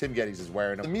are Tim Geddes is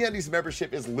wearing them. The MeUndies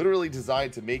membership is literally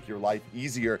designed to make your life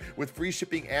easier with free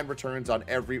shipping and returns on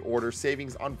every order,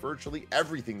 savings on virtually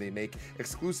everything they make,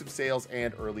 exclusive sales,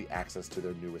 and early access to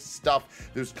their newest stuff.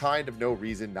 There's kind of no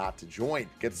reason not to join.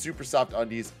 Get super soft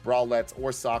undies, bralettes,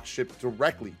 or socks shipped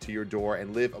directly to your door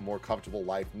and live a more comfortable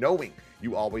life knowing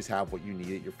you always have what you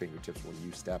need at your fingertips when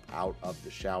you step out of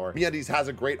the shower. MeUndies has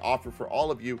a great offer for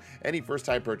all of you. Any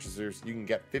first-time purchasers, you can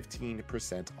get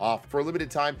 15% off. For a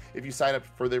limited time, if you sign up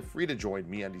for their free-to-join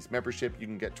MeUndies membership, you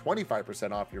can get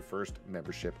 25% off your first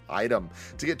membership item.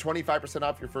 To get 25%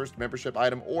 off your first membership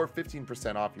item or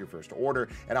 15% off your first order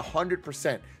and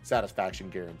 100%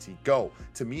 satisfaction guarantee, go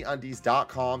to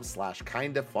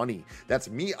MeUndies.com/kindafunny. That's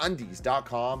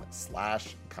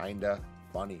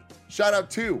MeUndies.com/kindafunny. Shout out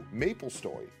to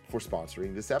MapleStory for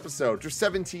sponsoring this episode. After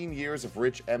 17 years of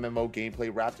rich MMO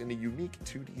gameplay wrapped in a unique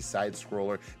 2D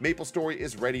side-scroller, MapleStory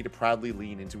is ready to proudly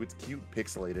lean into its cute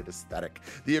pixelated aesthetic.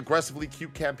 The aggressively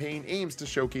cute campaign aims to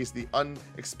showcase the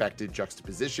unexpected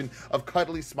juxtaposition of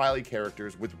cuddly smiley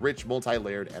characters with rich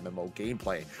multi-layered MMO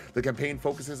gameplay. The campaign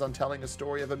focuses on telling a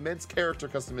story of immense character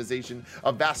customization,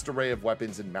 a vast array of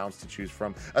weapons and mounts to choose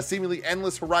from, a seemingly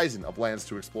endless horizon of lands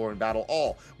to explore and battle,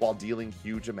 all while dealing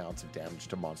huge amounts of damage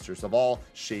to monsters of all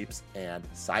shapes and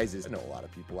sizes. I know a lot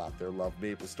of people out there love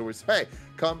MapleStory, so hey,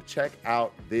 come check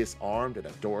out this armed and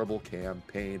adorable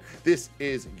campaign. This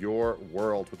is your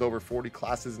world. With over 40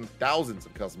 classes and thousands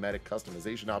of cosmetic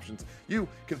customization options, you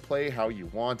can play how you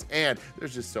want, and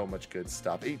there's just so much good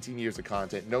stuff. 18 years of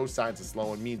content, no signs of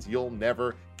slowing means you'll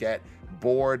never get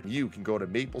bored. You can go to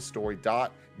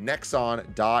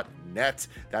maplestory.nexon.net.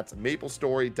 That's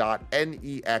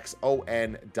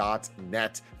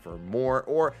maplestory.nexon.net for more,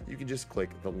 or you can just click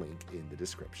the link in the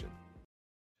description.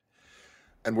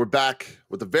 And we're back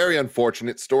with a very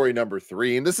unfortunate story number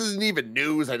 3. And this isn't even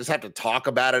news. I just have to talk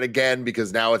about it again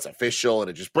because now it's official and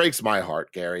it just breaks my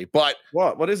heart, Gary. But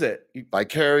what is it?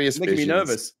 Vicarious Visions. Making me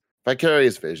nervous.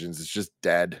 Vicarious Visions is just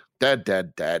dead.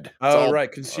 Dead. Oh,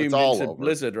 right. Consumed into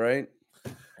Blizzard, right?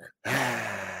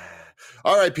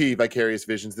 R.I.P. Vicarious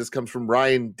Visions. This comes from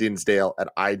Ryan Dinsdale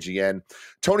at IGN.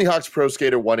 Tony Hawk's Pro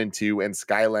Skater 1 and 2 and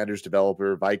Skylanders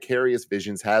developer Vicarious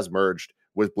Visions has merged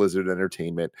with Blizzard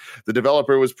Entertainment. The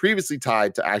developer was previously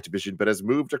tied to Activision, but has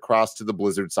moved across to the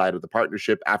Blizzard side of the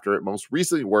partnership after it most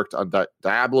recently worked on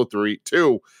Diablo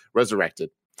 2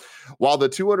 Resurrected. While the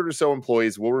 200 or so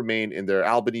employees will remain in their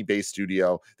Albany-based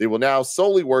studio, they will now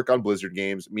solely work on Blizzard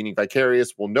games, meaning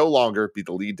Vicarious will no longer be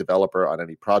the lead developer on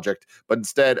any project, but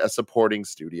instead a supporting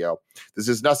studio. This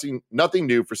is nothing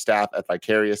new for staff at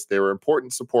Vicarious. They were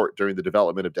important support during the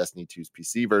development of Destiny 2's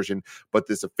PC version, but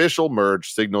this official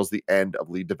merge signals the end of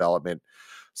lead development,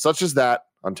 such as that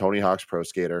on Tony Hawk's Pro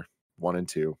Skater 1 and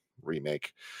 2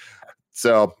 remake.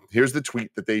 So here's the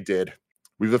tweet that they did.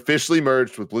 We've officially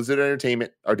merged with Blizzard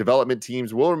Entertainment. Our development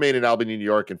teams will remain in Albany, New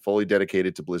York, and fully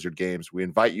dedicated to Blizzard games. We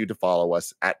invite you to follow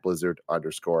us at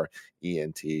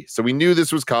Blizzard_ENT. So we knew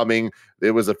this was coming. It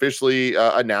was officially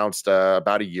announced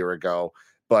about a year ago,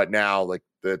 but now like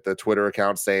the Twitter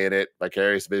account saying it,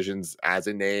 Vicarious Visions as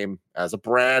a name, as a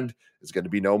brand, is going to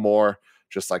be no more.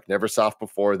 Just like Neversoft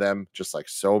before them, just like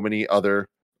so many other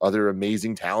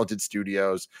amazing, talented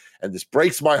studios. And this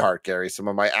breaks my heart, Gary. Some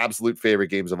of my absolute favorite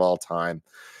games of all time.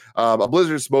 A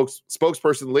Blizzard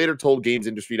spokesperson later told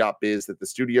GamesIndustry.biz that the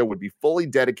studio would be fully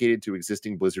dedicated to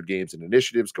existing Blizzard games and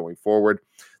initiatives going forward.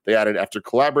 They added, after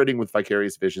collaborating with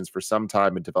Vicarious Visions for some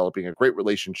time and developing a great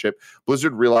relationship,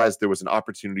 Blizzard realized there was an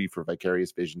opportunity for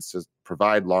Vicarious Visions to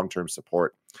provide long-term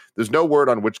support. There's no word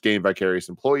on which game Vicarious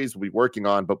employees will be working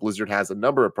on, but Blizzard has a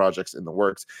number of projects in the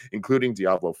works, including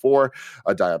Diablo 4,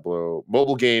 a Diablo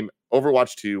mobile game,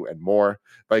 Overwatch 2, and more.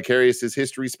 Vicarious's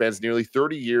history spans nearly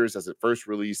 30 years as it first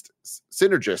released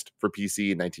Synergist for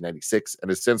PC in 1996 and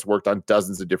has since worked on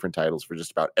dozens of different titles for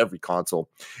just about every console.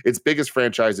 Its biggest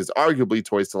franchise is arguably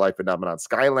Toys to Life phenomenon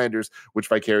Skylanders, which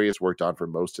Vicarious worked on for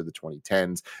most of the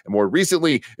 2010s. And more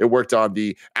recently, it worked on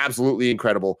the absolutely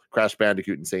incredible Crash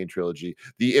Bandicoot Insane Trilogy,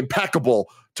 the impeccable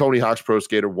Tony Hawk's Pro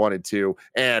Skater 1 and 2,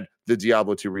 and the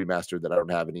Diablo 2 remastered that I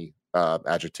don't have any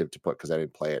adjective to put because I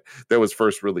didn't play it, that was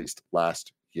first released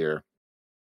last year.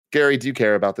 Gary, do you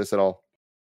care about this at all?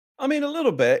 I mean, a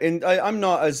little bit. And I'm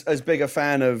not as big a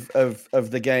fan of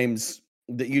the games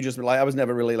that you just like. I was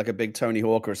never really like a big Tony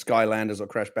Hawk or Skylanders or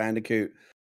Crash Bandicoot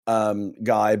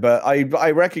guy, but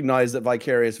I recognize that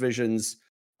Vicarious Visions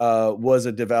was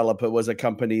a developer, was a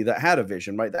company that had a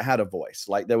vision, right? That had a voice.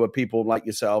 Like there were people like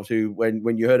yourselves who,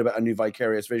 when you heard about a new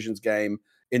Vicarious Visions game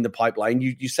in the pipeline,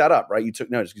 you sat up, right? You took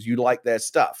notice because you liked their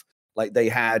stuff. Like they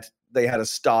had a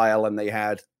style and they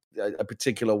had a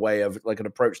particular way of like an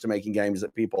approach to making games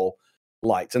that people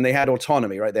liked, and they had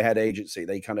autonomy, right? They had agency.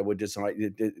 They kind of were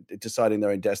deciding their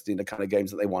own destiny, the kind of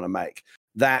games that they want to make.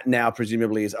 That now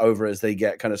presumably is over as they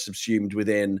get kind of subsumed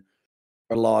within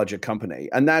a larger company,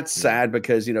 and that's sad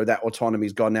because that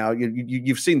autonomy's gone now.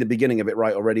 You've seen the beginning of it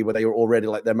right already, where they were already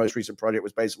like their most recent project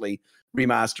was basically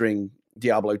remastering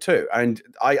Diablo 2, and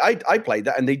I played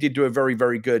that, and they did do a very,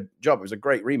 very good job. It was a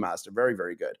great remaster, very,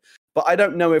 very good. But I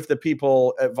don't know if the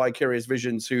people at Vicarious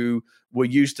Visions who were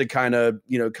used to kind of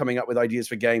coming up with ideas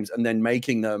for games and then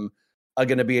making them are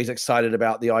going to be as excited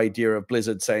about the idea of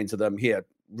Blizzard saying to them, "Here,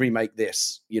 remake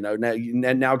this,"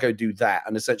 now go do that,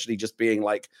 and essentially just being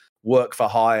like work for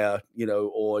hire,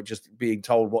 or just being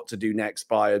told what to do next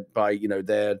by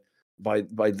the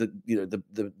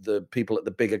people at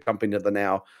the bigger company that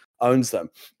now owns them.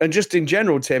 And just in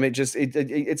general, Tim,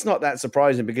 it's not that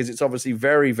surprising because it's obviously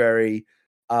very, very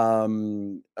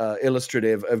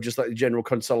illustrative of just like the general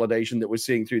consolidation that we're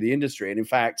seeing through the industry. And in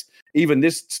fact, even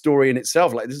this story in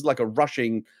itself, like this is like a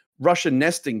Russian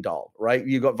nesting doll, right?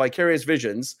 You got Vicarious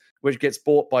Visions, which gets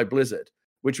bought by Blizzard,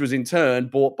 which was in turn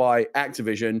bought by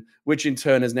Activision, which in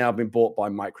turn has now been bought by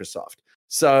Microsoft.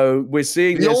 So we're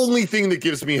seeing the only thing that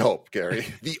gives me hope, Gary.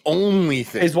 The only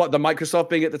thing is what, the Microsoft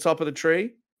being at the top of the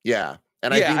tree. Yeah,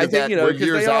 and I think because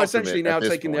they are essentially now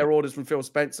taking their orders from Phil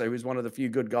Spencer, who's one of the few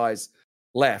good guys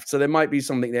left. So there might be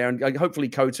something there, and hopefully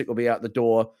Kotick will be out the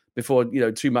door before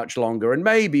too much longer. And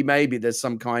maybe there's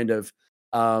some kind of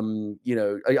I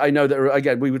know that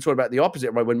again we were talking about the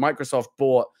opposite, right? When Microsoft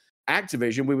bought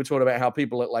Activision, we were talking about how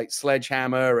people at like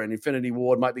Sledgehammer and Infinity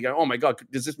Ward might be going, "Oh my God,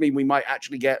 does this mean we might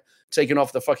actually get taken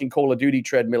off the fucking Call of Duty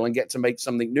treadmill and get to make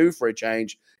something new for a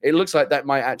change?" It looks like that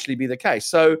might actually be the case.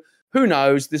 So who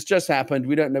knows? This just happened.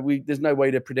 We don't know. There's no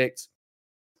way to predict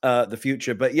the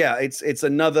future. But yeah, it's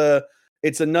another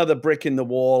brick in the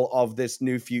wall of this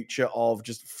new future of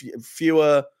just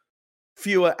fewer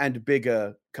and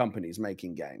bigger companies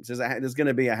making games. There's going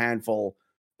to be a handful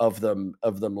of them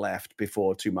left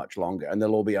before too much longer, and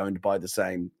they'll all be owned by the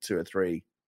same 2 or 3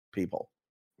 people.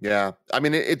 Yeah, I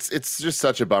mean, it's just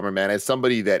such a bummer, man. As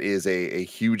somebody that is a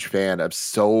huge fan of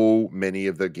so many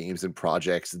of the games and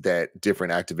projects that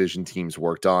different Activision teams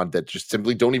worked on that just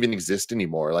simply don't even exist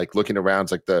anymore. Like looking around,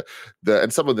 it's like the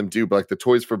and some of them do, but like the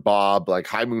Toys for Bob, like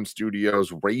High Moon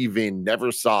Studios, Raven,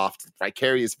 Neversoft,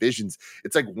 Vicarious Visions.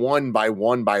 It's like one by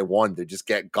one by one, they just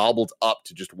get gobbled up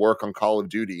to just work on Call of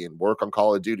Duty, and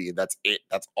that's it.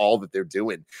 That's all that they're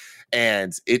doing,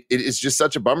 and it is just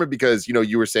such a bummer because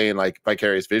you were saying like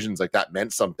Vicarious Visions, like that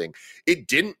meant something. It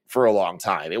didn't for a long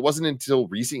time. It wasn't until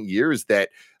recent years that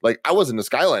like I wasn't a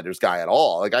Skylanders guy at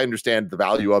all. Like I understand the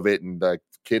value of it and the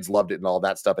kids loved it and all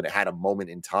that stuff, and it had a moment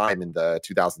in time in the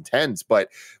 2010s. But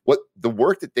what the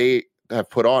work that they have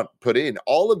put in,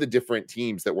 all of the different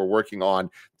teams that were working on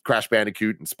Crash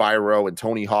Bandicoot and Spyro and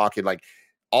Tony Hawk and like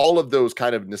all of those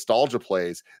kind of nostalgia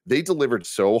plays, they delivered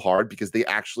so hard because they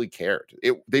actually cared.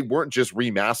 They weren't just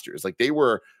remasters. Like they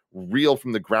were real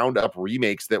from the ground up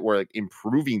remakes that were like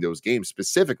improving those games,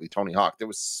 specifically Tony Hawk. There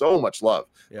was so much love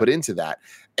put into that.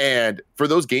 And for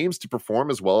those games to perform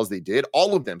as well as they did,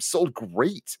 all of them sold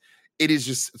great. It is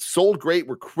just sold great,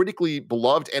 were critically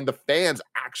beloved, and the fans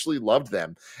actually loved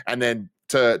them. And then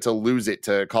to lose it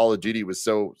to Call of Duty was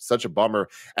such a bummer.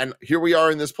 And here we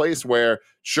are in this place where,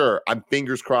 sure, I'm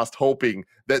fingers crossed hoping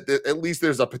that at least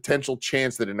there's a potential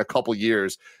chance that in a couple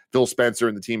years, Phil Spencer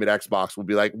and the team at Xbox will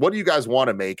be like, what do you guys want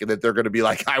to make? And that they're going to be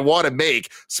like, I want to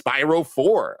make Spyro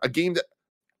 4, a game that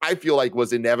I feel like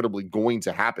was inevitably going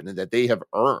to happen and that they have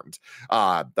earned.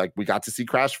 Like we got to see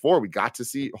Crash 4. We got to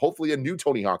see hopefully a new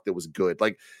Tony Hawk that was good.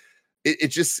 Like it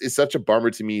just is such a bummer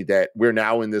to me that we're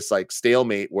now in this like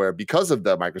stalemate where because of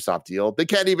the Microsoft deal, they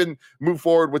can't even move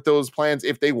forward with those plans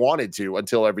if they wanted to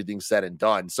until everything's said and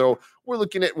done. So we're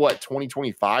looking at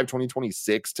 2025,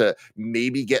 2026 to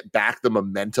maybe get back the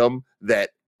momentum that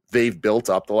they've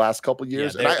built up the last couple of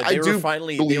years. Yeah, and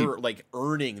they were like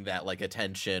earning that like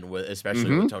attention with,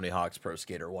 especially with Tony Hawk's Pro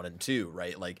Skater 1 and 2,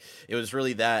 right? Like it was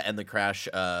really that and the Crash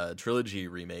trilogy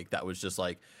remake that was just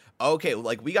like, okay,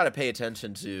 like we got to pay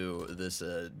attention to this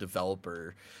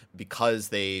developer because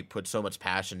they put so much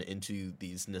passion into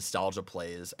these nostalgia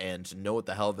plays and to know what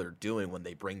the hell they're doing when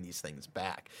they bring these things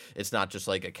back. It's not just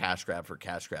like a cash grab for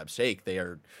cash grab's sake. They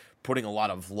are putting a lot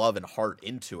of love and heart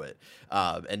into it.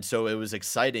 And so it was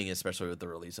exciting, especially with the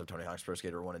release of Tony Hawk's Pro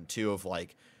Skater 1 and 2 of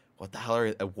like, what the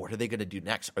hell what are they going to do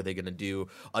next? Are they going to do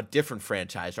a different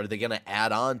franchise? Are they going to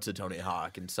add on to Tony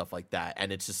Hawk and stuff like that?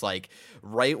 And it's just like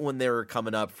right when they were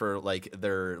coming up for like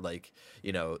their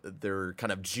their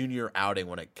kind of junior outing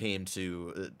when it came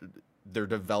to their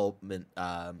development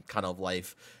kind of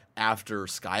life after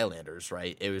Skylanders,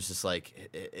 right? It was just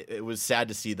like it was sad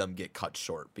to see them get cut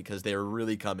short because they were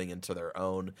really coming into their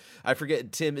own. I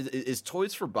forget, Tim, is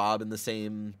Toys for Bob in the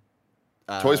same?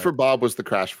 Toys for Bob was the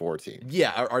Crash 4 team.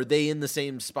 Yeah, are they in the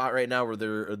same spot right now where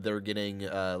they're getting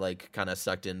like kind of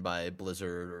sucked in by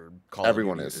Blizzard or Call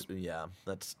Everyone of Duty? is. Yeah,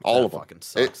 that's all of them. Fucking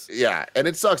sucks. And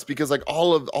it sucks because like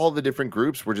all the different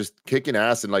groups were just kicking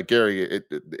ass, and like Gary,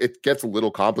 it gets a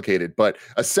little complicated, but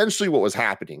essentially what was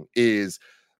happening is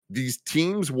these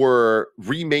teams were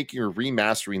remaking or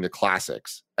remastering the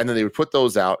classics, and then they would put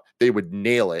those out. They would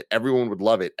nail it. Everyone would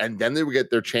love it. And then they would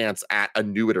get their chance at a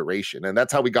new iteration. And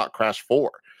that's how we got Crash 4.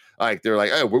 Like, they're like,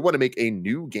 oh, we want to make a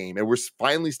new game. And we're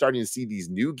finally starting to see these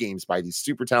new games by these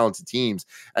super talented teams.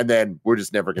 And then we're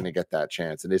just never going to get that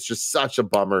chance. And it's just such a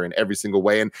bummer in every single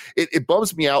way. And it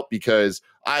bums me out because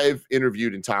I've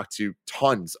interviewed and talked to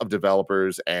tons of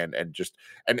developers and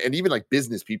even like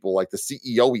business people, like the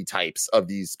CEO-y types of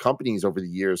these companies over the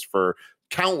years for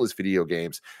countless video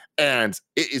games. And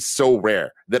it is so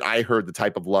rare that I heard the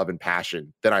type of love and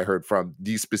passion that I heard from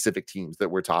these specific teams that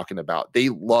we're talking about. They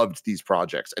loved these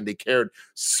projects and they cared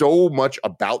so much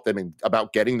about them and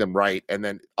about getting them right. And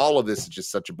then all of this is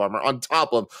just such a bummer on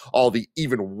top of all the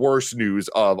even worse news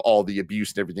of all the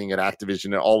abuse and everything at Activision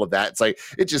and all of that. It's like,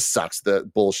 it just sucks, the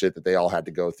bullshit that they all had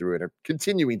to go through and are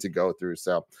continuing to go through.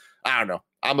 So I don't know.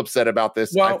 I'm upset about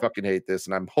this. Well, I fucking hate this.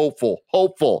 And I'm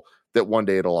hopeful that one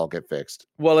day it'll all get fixed.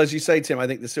 Well, as you say, Tim, I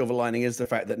think the silver lining is the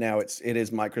fact that now it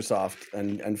is Microsoft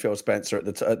and Phil Spencer at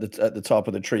the top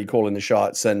of the tree calling the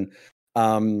shots. And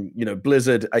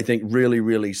Blizzard, I think,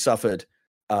 really suffered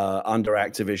under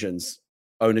Activision's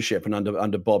ownership and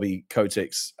under Bobby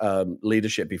Kotick's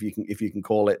leadership, if you can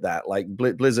call it that. Like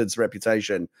Blizzard's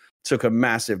reputation took a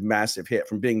massive hit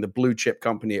from being the blue chip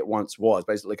company it once was,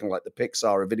 basically kind of like the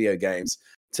Pixar of video games,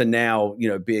 to now,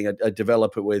 being a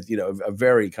developer with, a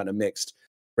very kind of mixed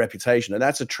reputation. And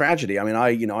that's a tragedy. I mean,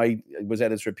 I was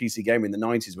editor of PC Gamer in the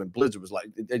 90s when Blizzard was like,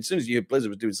 as soon as you hear Blizzard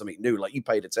was doing something new, like you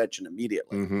paid attention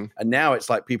immediately. Mm-hmm. And now it's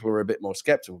like people are a bit more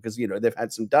skeptical because, they've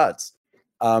had some duds.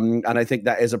 And I think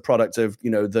that is a product of,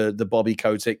 the Bobby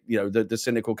Kotick, the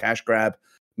cynical cash grab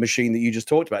machine that you just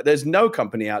talked about. There's no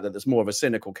company out there that's more of a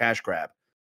cynical cash grab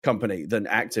company than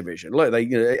Activision. Look,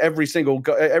 they every single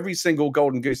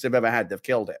golden goose they've ever had, they've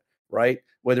killed it, right?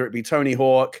 Whether it be Tony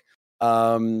Hawk,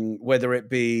 whether it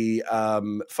be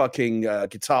fucking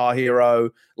Guitar Hero,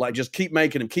 like just keep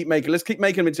making them. Let's keep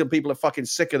making them until people are fucking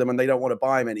sick of them and they don't want to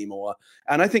buy them anymore.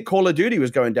 And I think Call of Duty was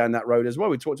going down that road as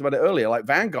well. We talked about it earlier. Like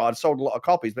Vanguard sold a lot of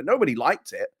copies, but nobody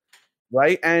liked it,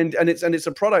 right? And it's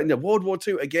a product. In World War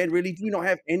II again. Really, do you not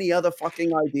have any other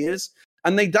fucking ideas?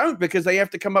 And they don't, because they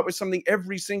have to come up with something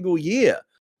every single year.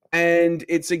 And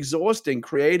it's exhausting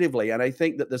creatively. And I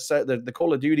think that the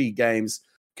Call of Duty games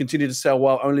continue to sell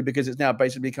well only because it's now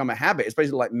basically become a habit. It's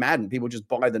basically like Madden. People just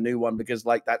buy the new one because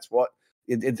like that's what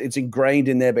it's ingrained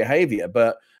in their behavior.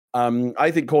 But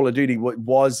I think Call of Duty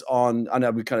was on, I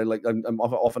know we kind of like, I'm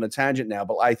off on a tangent now,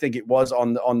 but I think it was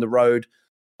on the road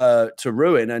to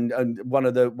ruin. And one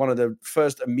of the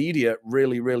first immediate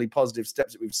really positive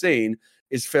steps that we've seen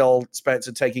is Phil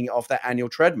Spencer taking it off that annual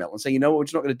treadmill and saying, you know what, we're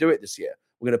just not going to do it this year.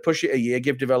 We're going to push it a year,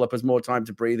 give developers more time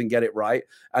to breathe and get it right.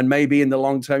 And maybe in the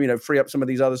long term, free up some of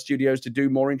these other studios to do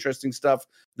more interesting stuff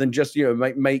than just,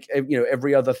 make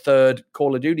every other third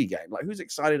Call of Duty game. Like, who's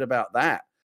excited about that?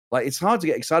 Like, it's hard to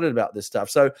get excited about this stuff.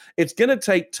 So it's going to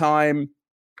take time,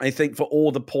 I think, for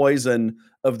all the poison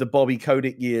of the Bobby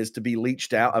Kotick years to be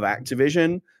leached out of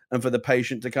Activision, and for the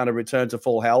patient to kind of return to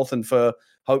full health, and for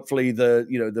hopefully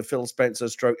the Phil Spencer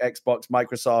stroke Xbox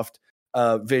Microsoft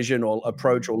vision or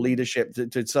approach or leadership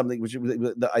to something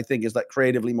that I think is like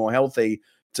creatively more healthy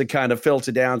to kind of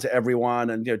filter down to everyone,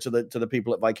 and to the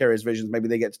people at Vicarious Visions. Maybe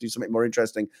they get to do something more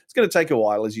interesting. It's going to take a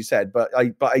while, as you said, but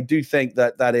I do think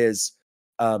that is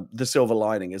the silver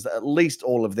lining, is that at least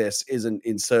all of this isn't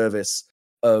in service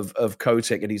of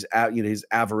Kotick and his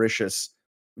avaricious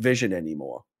vision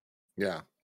anymore. Yeah,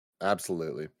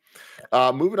 absolutely.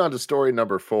 Moving on to story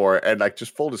number 4, and like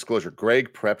just full disclosure,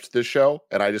 Greg prepped this show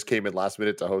and I just came in last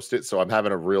minute to host it, so I'm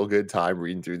having a real good time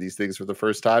reading through these things for the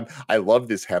first time. I love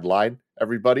this headline,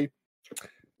 everybody.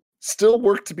 Still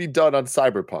work to be done on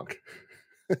Cyberpunk.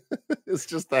 It's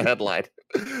just the headline.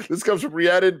 This comes from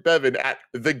Rhiannon Bevan at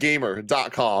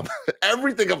thegamer.com.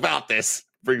 Everything about this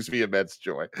brings me immense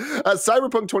joy.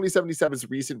 Cyberpunk 2077's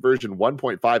recent version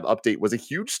 1.5 update was a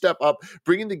huge step up,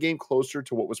 bringing the game closer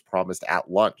to what was promised at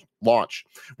launch.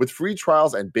 With free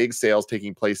trials and big sales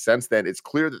taking place since then, it's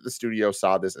clear that the studio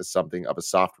saw this as something of a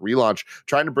soft relaunch,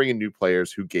 trying to bring in new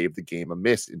players who gave the game a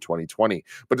miss in 2020.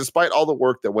 But despite all the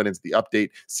work that went into the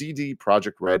update, CD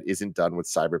Projekt Red isn't done with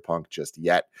Cyberpunk just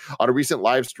yet. On a recent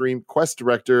live stream, Quest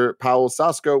director Paul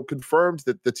Sasko confirmed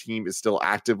that the team is still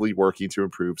actively working to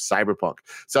improve Cyberpunk.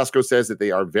 Sasko says that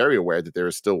they are very aware that there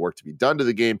is still work to be done to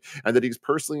the game and that he's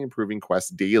personally improving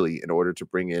Quest daily in order to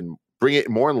bring it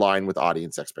more in line with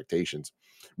audience expectations.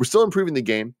 We're still improving the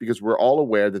game because we're all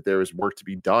aware that there is work to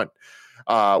be done.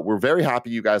 We're very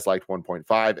happy you guys liked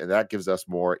 1.5, and that gives us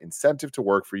more incentive to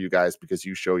work for you guys because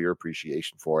you show your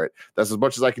appreciation for it. That's as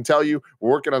much as I can tell you. We're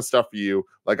working on stuff for you.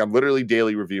 Like, I'm literally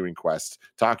daily reviewing Quest,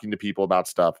 talking to people about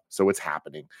stuff, so it's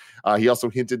happening. He also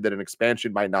hinted that an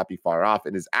expansion might not be far off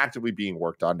and is actively being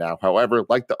worked on now. However,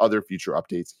 like the other future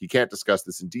updates, he can't discuss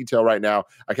this in detail right now.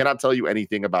 I cannot tell you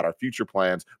anything about our future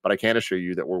plans, but I can assure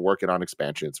you that we're working on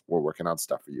expansions. We're working on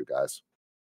stuff for you guys.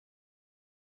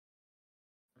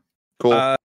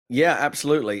 Cool. Yeah,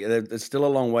 absolutely. There's still a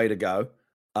long way to go.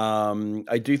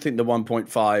 I do think the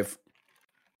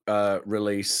 1.5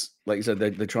 release, like you said,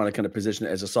 they're trying to kind of position it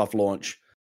as a soft launch,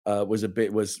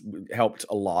 was helped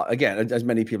a lot. Again, as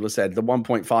many people have said, the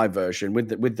 1.5 version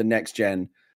with the next gen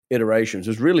iterations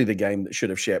was really the game that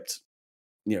should have shipped,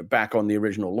 back on the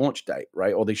original launch date,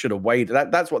 right? Or they should have waited.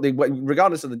 That's what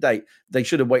regardless of the date, they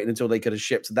should have waited until they could have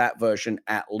shipped that version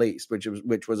at least, which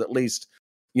was at least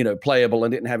playable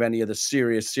and didn't have any of the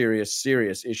serious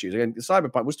issues. Again,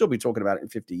 Cyberpunk, we'll still be talking about it in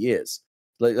 50 years.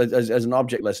 Like, as an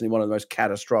object lesson, one of the most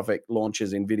catastrophic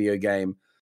launches in video game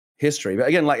history. But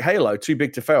again, like Halo, too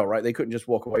big to fail, right? They couldn't just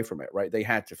walk away from it, right? They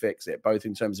had to fix it, both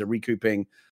in terms of recouping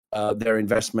their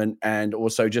investment and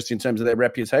also just in terms of their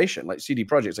reputation. Like CD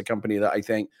Projekt's a company that I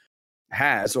think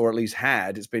has, or at least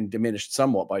had, it's been diminished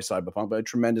somewhat by Cyberpunk, but a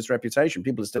tremendous reputation.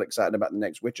 People are still excited about the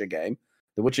next Witcher game.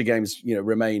 The Witcher games,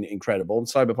 remain incredible. And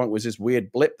Cyberpunk was this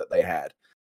weird blip that they had.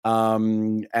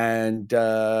 The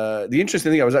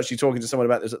interesting thing, I was actually talking to someone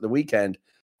about this at the weekend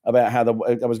about how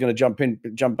I was going to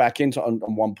jump back into on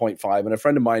 1.5, and a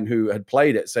friend of mine who had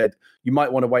played it said you might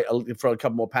want to wait for a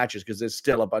couple more patches because there's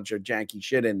still a bunch of janky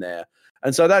shit in there.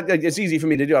 And so that it's easy for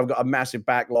me to do. I've got a massive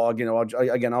backlog.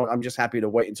 I'm just happy to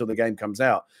wait until the game comes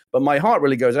out. But my heart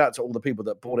really goes out to all the people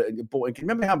that bought it. Can you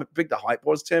remember how big the hype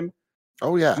was, Tim?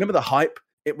 Oh yeah, remember the hype?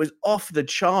 It was off the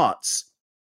charts,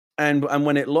 and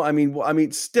when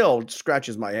it still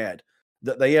scratches my head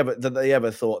that they ever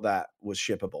thought that was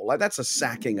shippable. Like, that's a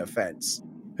sacking offense.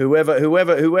 Whoever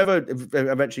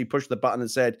eventually pushed the button and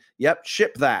said, "Yep,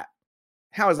 ship that."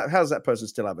 How does that person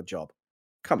still have a job?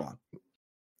 Come on.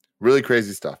 Really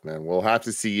crazy stuff, man. We'll have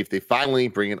to see if they finally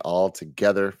bring it all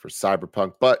together for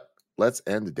Cyberpunk. But let's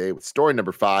end the day with story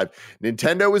number 5.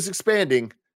 Nintendo is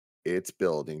expanding. It's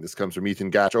building. This comes from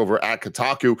Ethan Gatch over at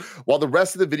Kotaku. While the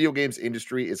rest of the video games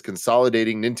industry is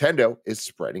consolidating, Nintendo is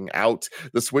spreading out.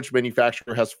 The Switch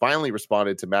manufacturer has finally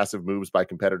responded to massive moves by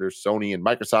competitors Sony and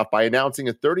Microsoft by announcing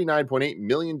a $39.8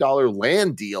 million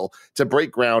land deal to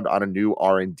break ground on a new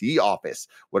R&D office,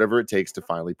 whatever it takes to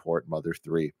finally port Mother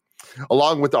 3.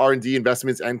 Along with the R&D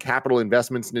investments and capital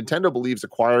investments, Nintendo believes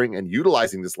acquiring and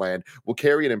utilizing this land will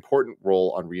carry an important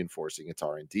role on reinforcing its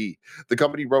R&D. The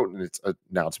company wrote in its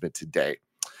announcement today.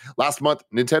 Last month,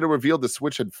 Nintendo revealed the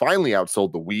Switch had finally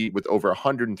outsold the Wii with over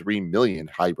 103 million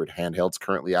hybrid handhelds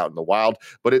currently out in the wild,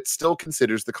 but it still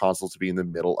considers the console to be in the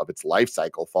middle of its life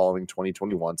cycle following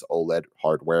 2021's OLED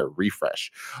hardware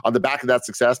refresh. On the back of that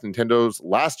success, Nintendo's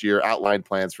last year outlined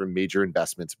plans for major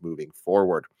investments moving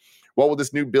forward. What will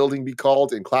this new building be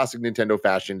called? In classic Nintendo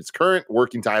fashion, its current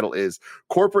working title is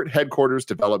Corporate Headquarters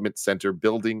Development Center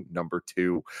Building Number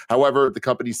 2. However, the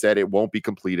company said it won't be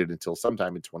completed until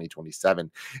sometime in 2027.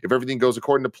 If everything goes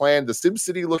according to plan, the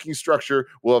SimCity-looking structure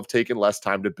will have taken less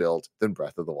time to build than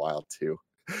Breath of the Wild 2.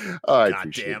 I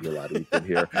appreciate you a lot, Ethan,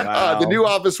 here. Wow. The new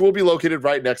office will be located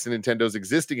right next to Nintendo's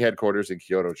existing headquarters in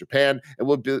Kyoto, Japan, and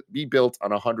will be built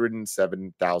on a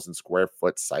 107,000 square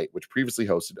foot site, which previously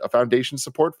hosted a foundation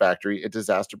support factory and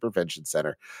disaster prevention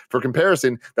center. For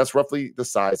comparison, that's roughly the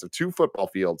size of 2 football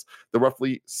fields. The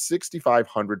roughly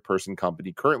 6,500 person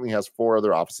company currently has 4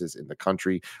 other offices in the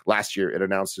country. Last year, it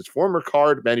announced its former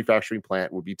card manufacturing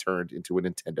plant would be turned into a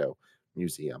Nintendo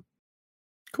museum.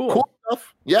 Cool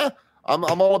stuff. Yeah. I'm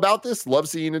all about this. Love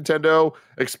seeing Nintendo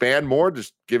expand more,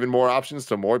 just giving more options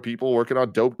to more people working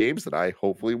on dope games that I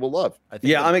hopefully will love.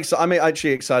 I'm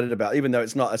actually excited about, even though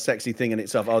it's not a sexy thing in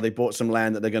itself. Oh, they bought some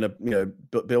land that they're going to,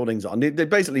 put buildings on. They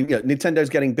basically,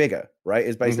 Nintendo's getting bigger, right?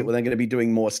 Is basically they're going to be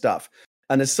doing more stuff.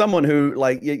 And as someone who,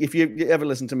 like, if you ever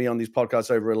listen to me on these podcasts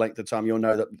over a length of time, you'll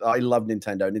know that I love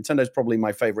Nintendo. Nintendo's probably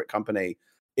my favorite company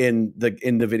in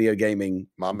the video gaming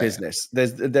business.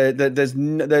 There's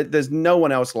no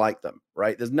one else like them,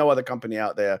 right? There's no other company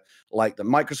out there like them.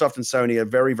 Microsoft and Sony are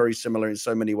very, very similar in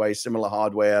so many ways, similar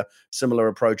hardware, similar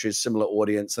approaches, similar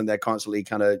audience, and they're constantly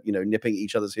kind of, nipping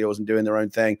each other's heels and doing their own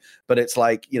thing. But it's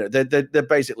like, they're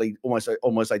basically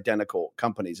almost identical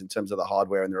companies in terms of the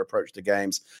hardware and their approach to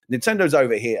games. Nintendo's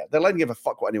over here. They don't give a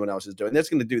fuck what anyone else is doing. They're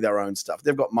just going to do their own stuff.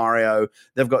 They've got Mario,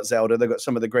 they've got Zelda, they've got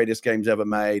some of the greatest games ever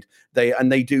made. They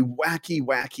do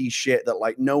wacky shit that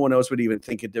like no one else would even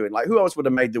think of doing. Like, who else would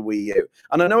have made the Wii U?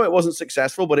 And I know it wasn't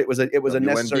successful, but it was a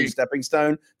necessary stepping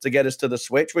stone to get us to the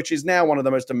Switch, which is now one of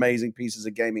the most amazing pieces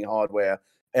of gaming hardware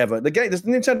ever. The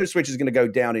Nintendo Switch is going to go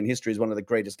down in history as one of the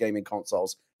greatest gaming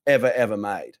consoles ever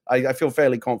made. I feel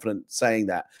fairly confident saying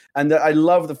that. And I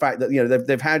love the fact that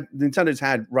Nintendo's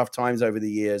had rough times over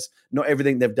the years. Not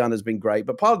everything they've done has been great,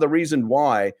 but part of the reason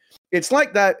why it's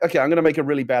like that. Okay, I'm going to make a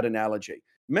really bad analogy.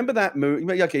 Remember that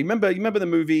movie? Okay, remember the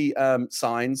movie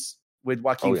Signs with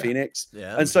Joaquin Phoenix?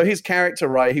 Yeah. And so his character,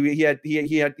 right? He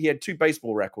had 2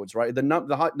 baseball records, right?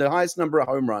 The highest number of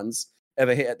home runs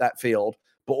ever hit at that field,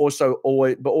 but also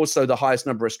the highest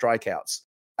number of strikeouts.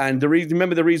 And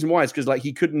remember the reason why is because like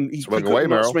he could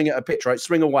not swing at a pitch, right?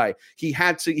 Swing away. He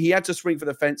had to swing for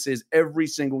the fences every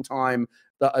single time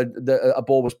that a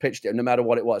ball was pitched at, no matter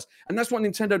what it was. And that's what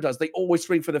Nintendo does. They always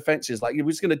swing for the fences. Like it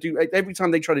was going to do every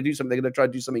time they try to do something, they're going to try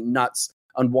to do something nuts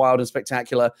and wild and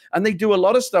spectacular. And they do a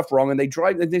lot of stuff wrong. And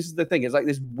and this is the thing. It's like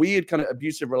this weird kind of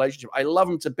abusive relationship. I love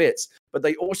them to bits, but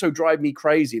they also drive me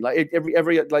crazy. Like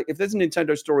like if there's a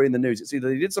Nintendo story in the news, it's either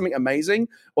they did something amazing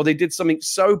or they did something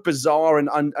so bizarre and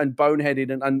boneheaded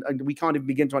and we can't even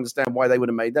begin to understand why they would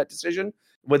have made that decision,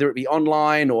 whether it be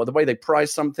online or the way they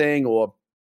price something or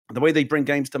the way they bring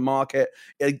games to market.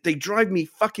 They drive me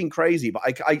fucking crazy, but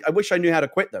I wish I knew how to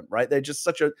quit them, right? They're just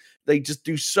they just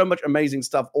do so much amazing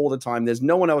stuff all the time. There's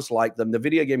no one else like them. The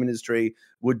video game industry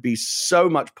would be so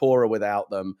much poorer without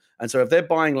them. And so if they're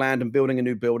buying land and building a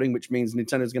new building, which means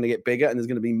Nintendo's going to get bigger and there's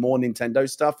going to be more Nintendo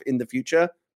stuff in the future,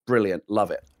 brilliant.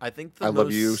 Love it. I think I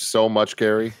love you so much,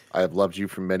 Gary. I have loved you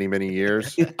for many, many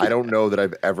years. I don't know that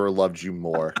I've ever loved you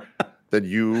more than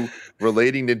you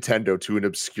relating Nintendo to an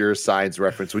obscure Signs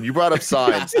reference. When you brought up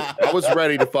Signs, I was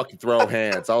ready to fucking throw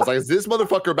hands. I was like, is this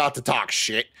motherfucker about to talk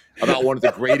shit about one of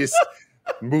the greatest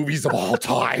movies of all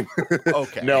time?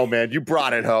 Okay. No, man, you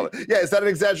brought it home. Yeah, is that an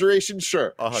exaggeration?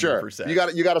 Sure. 100%. Sure.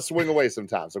 You got to swing away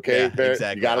sometimes, okay? Yeah,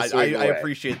 exactly. You gotta swing I away.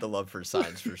 appreciate the love for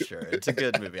Signs for sure. It's a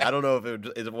good movie. I don't know if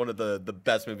it's one of the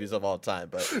best movies of all time,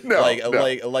 but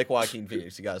like Joaquin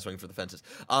Phoenix, you got to swing for the fences.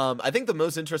 I think the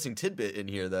most interesting tidbit in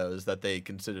here though is that they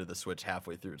consider the Switch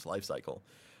halfway through its life cycle,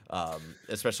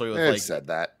 especially with said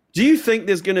that. Do you think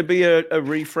there's going to be a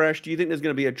refresh? Do you think there's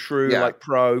going to be a true like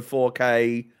Pro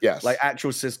 4K, like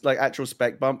actual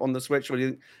spec bump on the Switch?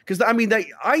 Because I mean,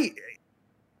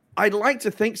 I'd like to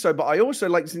think so, but I also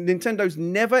like Nintendo's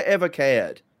never ever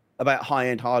cared about high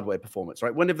end hardware performance,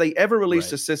 right? When have they ever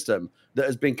released a system that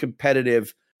has been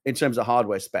competitive in terms of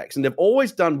hardware specs? And they've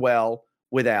always done well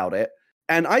without it.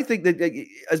 And I think that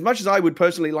as much as I would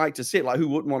personally like to see it, like who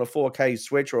wouldn't want a 4K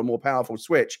Switch or a more powerful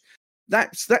Switch?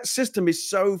 That system is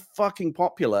so fucking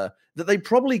popular that they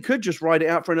probably could just ride it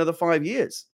out for another 5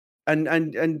 years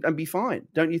and be fine.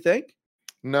 Don't you think?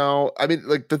 No, I mean,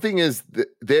 like the thing is,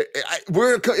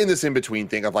 we're in this in between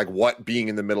thing of like what being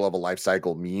in the middle of a life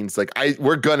cycle means. Like,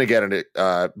 we're gonna get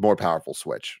a more powerful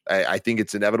Switch. I think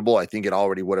it's inevitable. I think it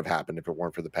already would have happened if it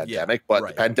weren't for the pandemic. But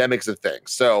the pandemic's a thing.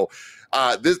 So,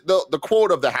 the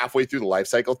quote of the halfway through the life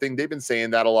cycle thing, they've been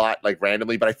saying that a lot, like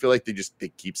randomly. But I feel like they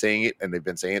keep saying it, and they've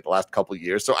been saying it the last couple of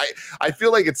years. So I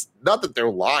feel like it's not that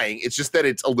they're lying. It's just that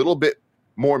it's a little bit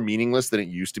more meaningless than it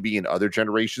used to be in other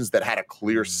generations that had a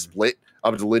clear split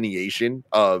of delineation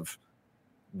of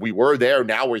we were there,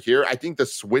 now we're here. I think the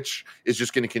Switch is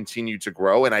just going to continue to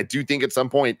grow. And I do think at some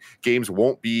point games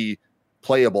won't be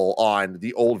playable on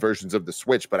the old versions of the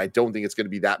Switch, but I don't think it's going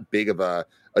to be that big of a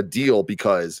deal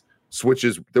because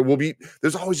Switches,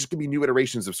 there's always just going to be new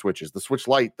iterations of Switches. The Switch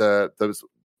Lite, the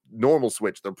normal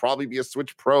Switch, there'll probably be a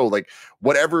Switch Pro, like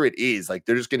whatever it is, like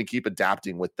they're just going to keep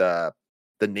adapting with the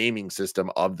naming system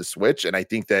of the Switch. And I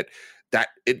think that's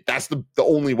the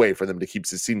only way for them to keep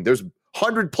succeeding. There's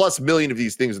 100+ million of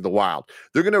these things in the wild.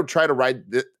 They're going to try to ride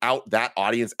out that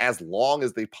audience as long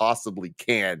as they possibly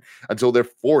can until they're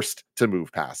forced to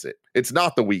move past it. It's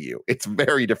not the Wii U. It's a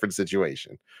very different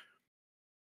situation.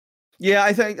 Yeah,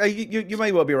 I think you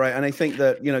may well be right. And I think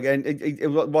that,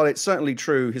 while it's certainly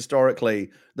true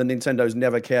historically that Nintendo's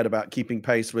never cared about keeping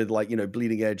pace with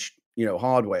bleeding edge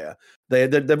hardware.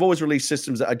 They've always released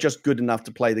systems that are just good enough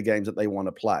to play the games that they want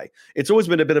to play. It's always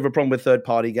been a bit of a problem with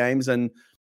third-party games, and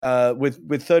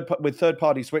with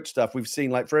third-party Switch stuff, we've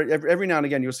seen like for every now and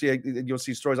again you'll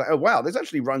see stories like, oh wow, this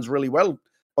actually runs really well,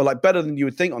 or like better than you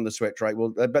would think on the Switch, right? Well,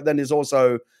 but then there's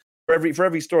also for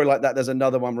every story like that, there's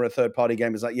another one where a third-party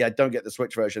game is like, yeah, don't get the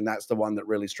Switch version. That's the one that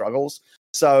really struggles.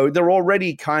 So they're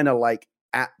already kind of like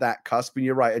at that cusp, and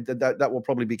you're right, that will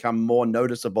probably become more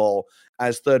noticeable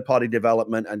as third-party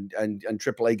development and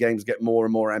AAA games get more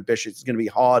and more ambitious. It's going to be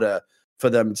harder for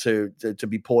them to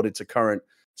be ported to current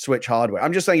Switch hardware.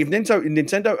 I'm just saying, if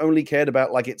Nintendo only cared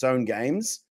about like its own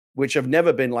games, which have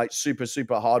never been like super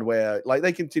hardware, like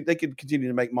they could continue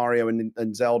to make Mario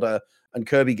and Zelda and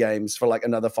Kirby games for like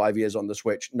another 5 years on the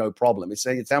Switch, no problem.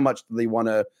 It's how much do they want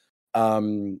to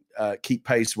keep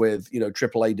pace with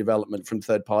AAA development from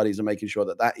third parties and making sure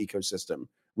that ecosystem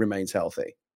remains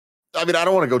healthy. I mean, I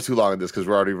don't want to go too long on this because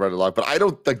we're already running long, but I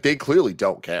don't like they clearly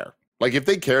don't care. Like if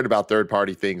they cared about third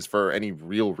party things for any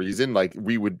real reason, like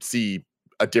we would see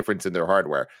a difference in their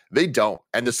hardware. They don't,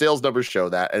 and the sales numbers show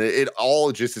that, and it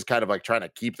all just is kind of like trying to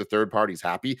keep the third parties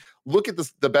happy. Look at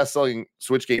the best selling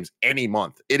Switch games any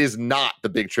month. It is not the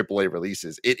big AAA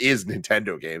releases. It is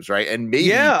Nintendo games, right? And maybe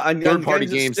third party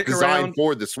games designed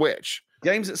for the Switch.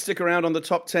 Games that stick around on the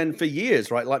top 10 for years,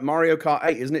 right? Like Mario Kart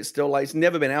 8, isn't it still like it's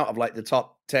never been out of like the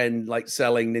top 10 like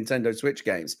selling Nintendo Switch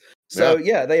games. So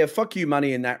yeah, they have fuck you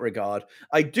money in that regard.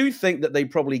 I do think that they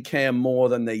probably care more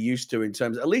than they used to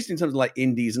at least in terms of like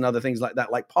indies and other things like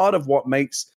that. Like part of what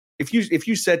makes if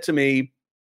you said to me,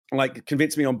 like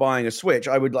convince me on buying a Switch,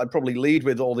 I'd probably lead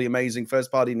with all the amazing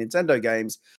first party Nintendo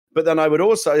games. But then I would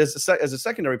also, as a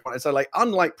secondary point, I'd say like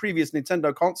unlike previous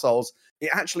Nintendo consoles, it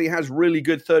actually has really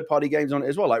good third party games on it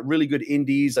as well, like really good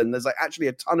indies, and there's like actually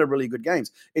a ton of really good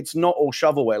games. It's not all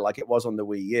shovelware like it was on the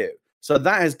Wii U. So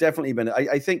that has definitely been,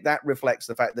 I think that reflects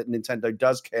the fact that Nintendo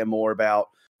does care more about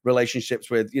relationships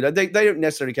with, they don't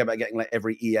necessarily care about getting like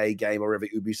every EA game or every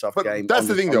Ubisoft game. That's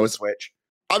the thing though, Switch.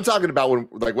 I'm talking about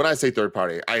when I say third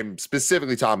party, I'm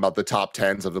specifically talking about the top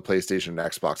 10s of the PlayStation and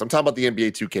Xbox. I'm talking about the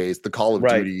NBA 2Ks, the Call of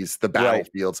Duties, the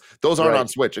Battlefields. Those aren't on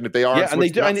Switch. And if they are on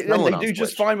Switch, and they do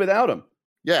just fine without them.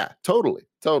 Yeah, totally.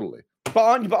 But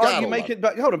aren't you making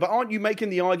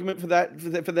the argument for that?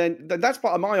 For then that's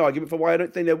part of my argument for why I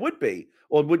don't think there would be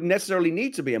or would necessarily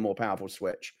need to be a more powerful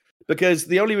Switch. Because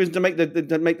the only reason to make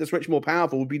the Switch more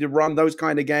powerful would be to run those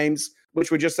kind of games,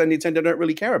 which we just said Nintendo don't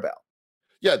really care about.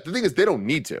 Yeah, the thing is, they don't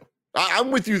need to.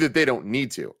 I'm with you that they don't need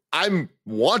to. I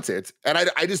want it, and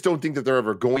I just don't think that they're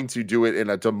ever going to do it in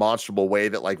a demonstrable way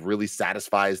that like really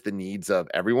satisfies the needs of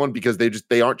everyone, because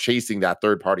they aren't chasing that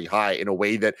third party high in a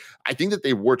way that I think that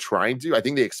they were trying to. I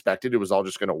think they expected it was all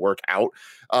just going to work out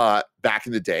back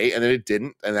in the day, and then it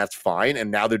didn't, and that's fine.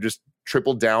 And now they're just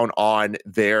tripled down on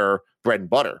their bread and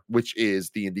butter, which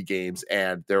is the indie games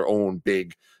and their own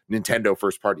big Nintendo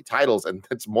first party titles, and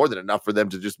that's more than enough for them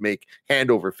to just make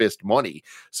hand over fist money.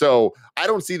 So I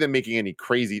don't see them making any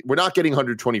crazy. We're not getting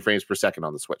 120 frames per second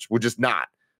on the Switch. We're just not.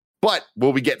 But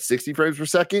will we get 60 frames per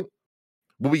second?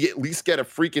 Will we at least get a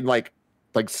freaking like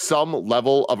some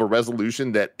level of a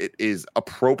resolution that it is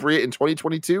appropriate in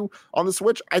 2022 on the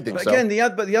Switch? I think so. Again, the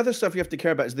other stuff you have to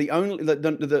care about is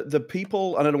the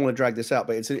people, and I don't want to drag this out,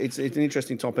 but it's an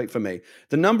interesting topic for me.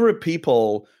 The number of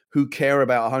people who care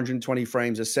about 120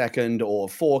 frames a second or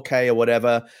 4K or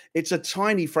whatever, it's a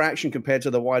tiny fraction compared to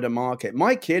the wider market.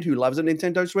 My kid who loves a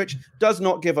Nintendo Switch does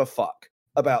not give a fuck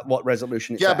about what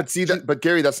resolution it's at. But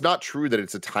Gary, that's not true that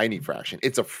it's a tiny fraction.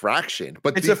 It's a fraction.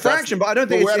 But it's a fraction, but I don't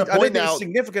think it's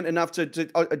significant enough to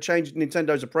change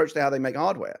Nintendo's approach to how they make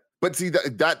hardware. But see,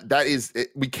 that is,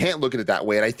 we can't look at it that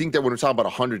way. And I think that when we're talking about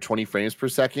 120 frames per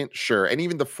second, sure. And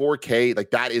even the 4K, like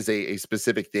that is a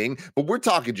specific thing. But we're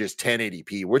talking just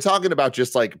 1080p. We're talking about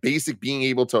just like basic being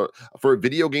able to, for a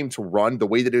video game to run the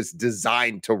way that it's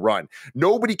designed to run.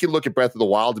 Nobody can look at Breath of the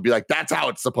Wild and be like, that's how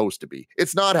it's supposed to be.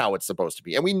 It's not how it's supposed to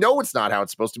be. And we know it's not how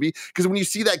it's supposed to be, because when you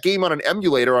see that game on an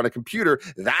emulator on a computer,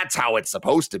 that's how it's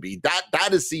supposed to be. That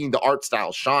is seeing the art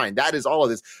style shine. That is all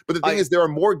of this. But the thing is, there are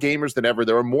more gamers than ever.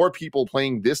 There are more people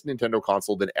playing this Nintendo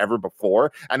console than ever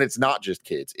before, and it's not just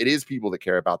kids. It is people that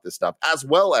care about this stuff as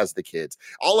well as the kids.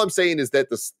 All I'm saying is that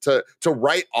to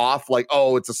write off like,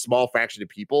 oh, it's a small fraction of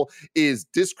people is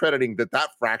discrediting that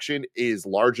fraction is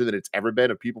larger than it's ever been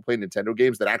of people playing Nintendo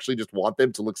games that actually just want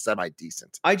them to look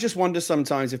semi-decent. I just wonder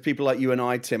sometimes if people like you and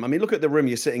I, Tim, I mean, look at the room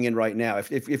you're sitting in right now.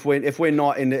 If we're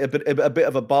not in a bit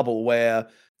of a bubble where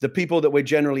the people that we're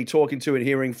generally talking to and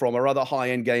hearing from are other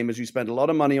high-end gamers who spend a lot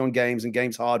of money on games and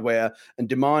games hardware and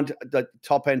demand the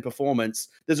top-end performance.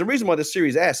 There's a reason why the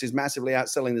Series S is massively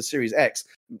outselling the Series X.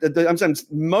 I'm saying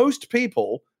most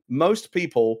people most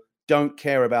people don't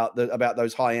care about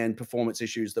those high-end performance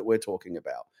issues that we're talking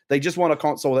about. They just want a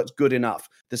console that's good enough.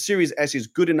 The Series S is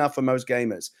good enough for most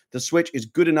gamers. The Switch is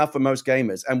good enough for most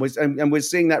gamers, and we're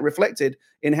seeing that reflected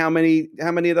in how many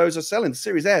of those are selling. The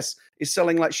Series S is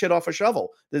selling like shit off a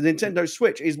shovel. The Nintendo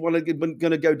Switch is going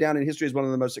to go down in history as one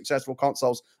of the most successful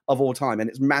consoles of all time, and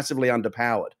it's massively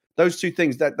underpowered. Those two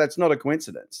things, that's not a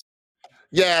coincidence.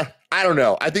 Yeah, I don't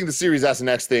know. I think the Series S and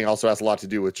X thing also has a lot to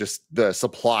do with just the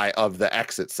supply of the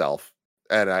X itself.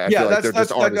 And I feel like there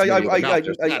just aren't as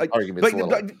many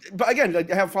arguments. But again,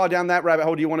 how far down that rabbit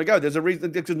hole do you want to go? There's a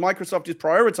reason, because Microsoft is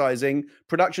prioritizing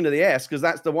production of the S because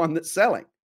that's the one that's selling.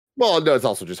 Well, no, it's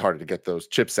also just harder to get those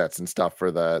chipsets and stuff for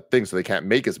the thing, so they can't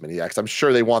make as many X. I'm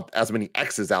sure they want as many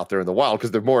X's out there in the wild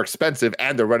because they're more expensive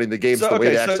and they're running the games the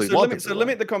way they actually want them. So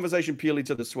limit the conversation purely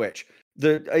to the Switch.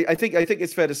 I think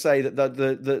it's fair to say that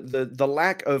the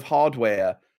lack of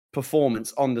hardware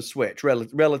performance on the Switch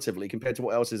relatively compared to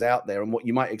what else is out there and what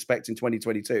you might expect in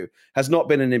 2022 has not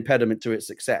been an impediment to its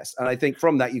success. And I think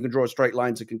from that you can draw a straight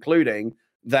line to concluding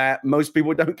that most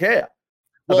people don't care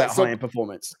about high-end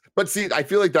performance. But see, I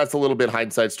feel like that's a little bit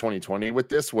hindsight's 2020 with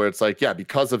this, where it's like, yeah,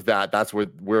 because of that, that's where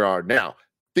we are now.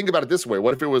 Think about it this way.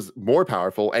 What if it was more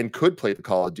powerful and could play the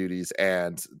Call of Duties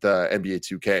and the NBA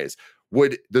 2Ks?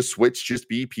 Would the Switch just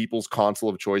be people's console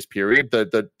of choice, period?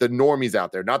 The normies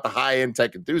out there, not the high-end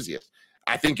tech enthusiasts.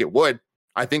 I think it would.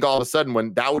 I think all of a sudden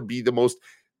when that would be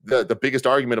the biggest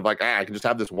argument of like, I can just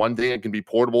have this one thing. It can be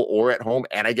portable or at home,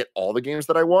 and I get all the games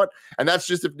that I want. And that's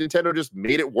just if Nintendo just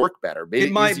made it work better.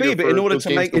 It might be, but in order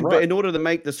to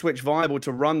make the Switch viable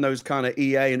to run those kind of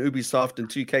EA and Ubisoft and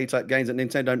 2K type games that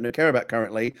Nintendo don't care about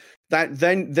currently,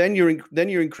 then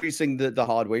you're increasing the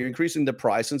hardware, you're increasing the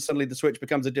price, and suddenly the Switch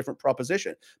becomes a different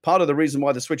proposition. Part of the reason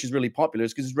why the Switch is really popular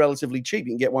is because it's relatively cheap.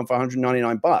 You can get one for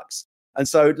 $199. And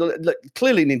so look,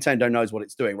 clearly Nintendo knows what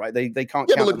it's doing, right? They can't count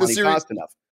the money fast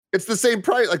enough. It's the same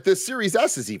price. Like the Series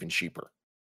S is even cheaper.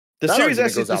 The Series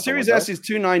S is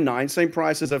 $299, same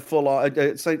price as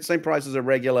same price as a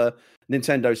regular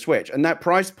Nintendo Switch. And that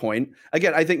price point,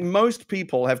 again, I think most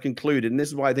people have concluded, and this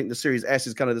is why I think the Series S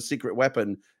is kind of the secret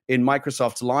weapon in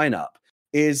Microsoft's lineup,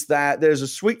 is that there's a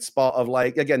sweet spot of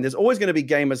like, again, there's always going to be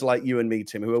gamers like you and me,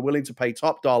 Tim, who are willing to pay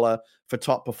top dollar for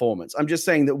top performance. I'm just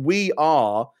saying that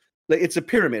it's a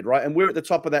pyramid, right? And we're at the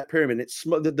top of that pyramid. It's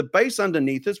the base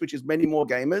underneath us, which is many more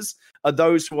gamers, are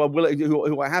those who are willing,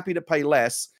 who are happy to pay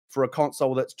less for a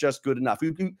console that's just good enough.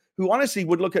 Who honestly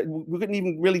we couldn't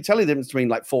even really tell the difference between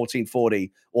like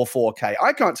 1440 or 4K.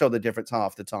 I can't tell the difference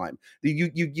half the time.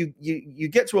 You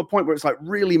get to a point where it's like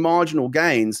really marginal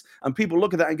gains, and people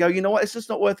look at that and go, you know what? It's just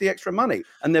not worth the extra money,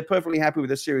 and they're perfectly happy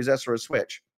with a Series S or a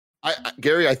Switch.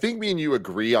 Gary, I think me and you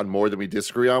agree on more than we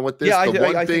disagree on with this. Yeah,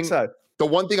 I think so. The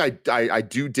one thing I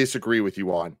do disagree with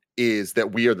you on is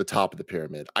that we are the top of the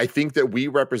pyramid. I think that we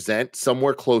represent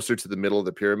somewhere closer to the middle of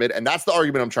the pyramid, and that's the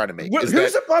argument I'm trying to make.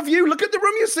 Who's above you? Look at the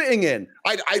room you're sitting in.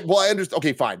 I understand.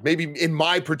 Okay, fine. Maybe in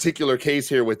my particular case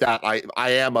here with that, I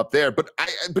am up there. But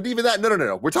even that,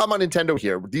 no. We're talking about Nintendo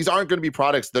here. These aren't going to be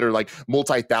products that are like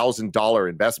multi-$1,000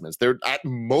 investments. They're at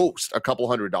most a couple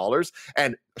 $100s,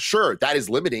 and sure, that is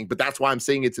limiting, but that's why I'm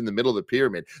saying it's in the middle of the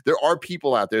pyramid. There are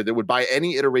people out there that would buy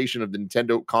any iteration of the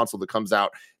Nintendo console that comes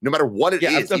out, no matter what it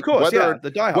is. Of course,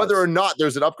 whether or not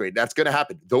there's an upgrade, that's going to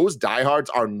happen. Those diehards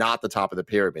are not the top of the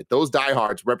pyramid. Those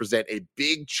diehards represent a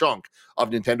big chunk of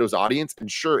Nintendo's audience,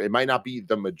 and sure, it might not be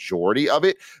the majority of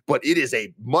it, but it is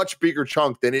a much bigger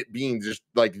chunk than it being just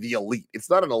like the elite.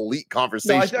 It's not an elite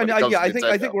conversation.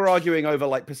 I think we're arguing over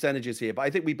like percentages here, but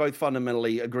I think we both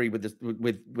fundamentally agree with this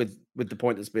with the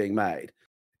point that's being made.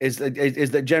 Is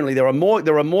that generally there are more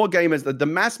gamers. The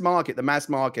mass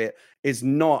market is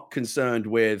not concerned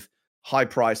with high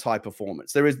price, high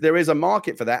performance. There is a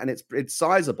market for that, and it's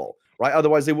sizable, right?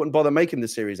 Otherwise, they wouldn't bother making the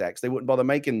Series X. They wouldn't bother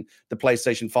making the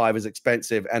PlayStation 5 as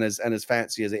expensive and as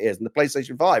fancy as it is. And the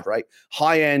PlayStation 5, right?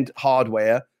 High end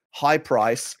hardware, high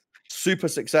price, super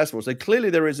successful. So clearly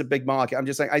there is a big market. I'm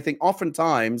just saying, I think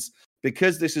oftentimes,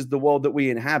 because this is the world that we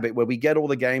inhabit, where we get all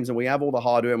the games and we have all the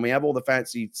hardware and we have all the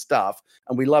fancy stuff,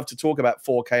 and we love to talk about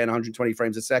 4K and 120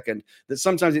 frames a second, that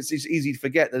sometimes it's easy to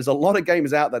forget there's a lot of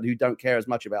gamers out there who don't care as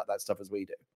much about that stuff as we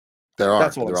do. There are.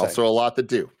 There are also a lot that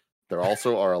do. There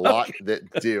also are a lot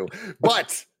that do.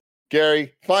 But,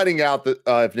 Gary, finding out that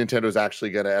if Nintendo's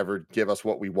actually going to ever give us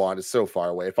what we want is so far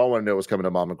away. If I want to know what's coming to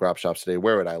mom and grop shops today,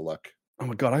 where would I look? Oh,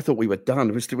 my God, I thought we were done.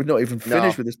 We're not even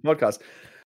finished with this podcast.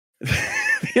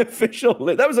 The official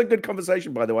list. That was a good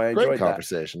conversation, by the way. I enjoyed Great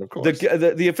conversation, that. Of course.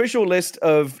 The official list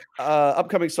of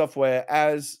upcoming software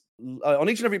as on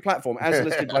each and every platform, as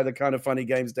listed by the Kind of Funny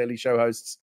Games Daily Show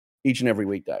hosts, each and every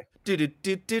weekday.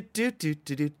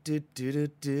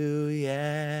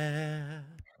 Yeah.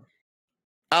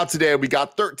 Out today, we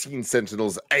got 13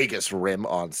 Sentinels Aegis Rim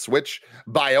on Switch,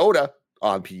 Biota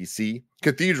on PC,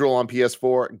 Cathedral on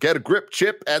PS4, Get a Grip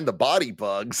Chip and the Body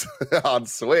Bugs on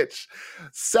Switch,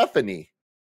 Stephanie,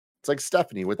 it's like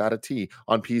Stephanie without a T,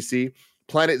 on PC.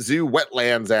 Planet Zoo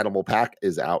Wetlands Animal Pack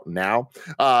is out now.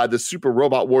 The Super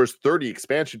Robot Wars 30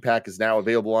 expansion pack is now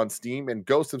available on Steam, and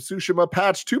Ghost of Tsushima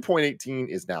patch 2.18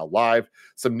 is now live.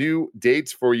 Some new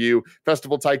dates for you.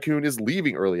 Festival Tycoon is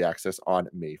leaving early access on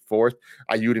May 4th.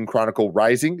 Ayuden Chronicle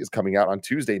Rising is coming out on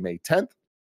Tuesday, May 10th.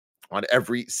 On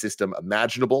every system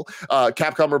imaginable.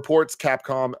 Capcom reports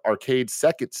Capcom Arcade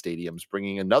Second Stadium's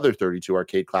bringing another 32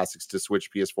 arcade classics to Switch,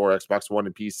 PS4, Xbox One,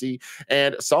 and PC.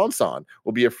 And Sansan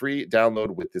will be a free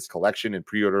download with this collection, and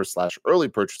pre-orders/early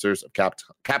purchasers of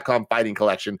Capcom Fighting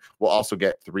Collection will also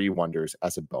get 3 Wonders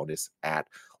as a bonus at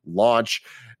launch.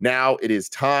 Now it is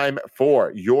time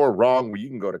for You're Wrong, where you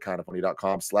can go to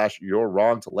kindafunny.com/you're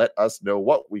wrong to let us know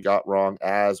what we got wrong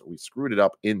as we screwed it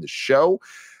up in the show.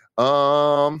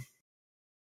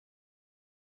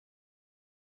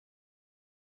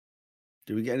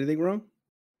 Did we get anything wrong?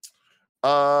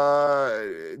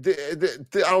 I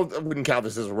wouldn't count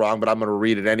this as wrong, but I'm going to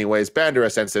read it anyways. Bander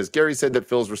SN says, Gary said that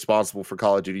Phil's responsible for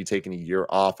Call of Duty taking a year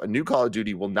off. A new Call of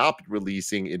Duty will not be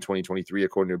releasing in 2023,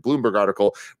 according to a Bloomberg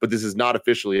article, but this is not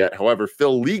official yet. However,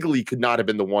 Phil legally could not have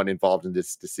been the one involved in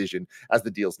this decision, as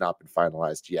the deal's not been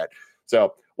finalized yet.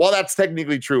 So while that's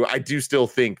technically true, I do still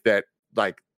think that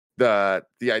like the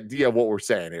idea of what we're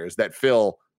saying here is that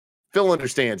Phil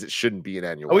understands it shouldn't be an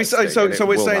annual. So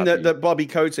we're saying that Bobby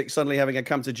Kotick's suddenly having a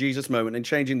come to Jesus moment and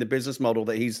changing the business model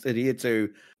that he's adhered to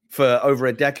for over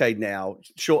a decade now.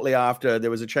 Shortly after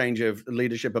there was a change of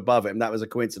leadership above him, that was a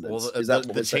coincidence. Well,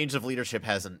 the change of leadership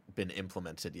hasn't been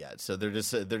implemented yet, so they're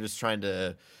just trying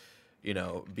to,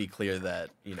 be clear that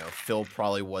Phil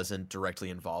probably wasn't directly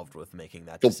involved with making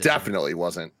that decision. Phil definitely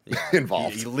wasn't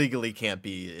involved. He legally can't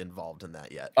be involved in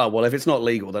that yet. Oh well, if it's not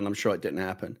legal, then I'm sure it didn't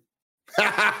happen.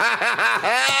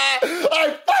 I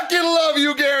fucking love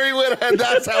you, Gary Whithead.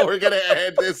 That's how we're gonna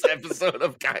end this episode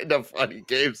of Kind of Funny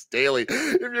Games Daily.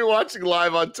 If you're watching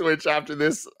live on Twitch after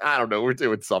this, I don't know, we're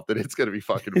doing something. It's gonna be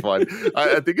fucking fun.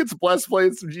 I think it's Bless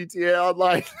playing some GTA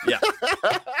Online. Yeah.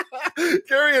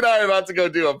 Gary and I are about to go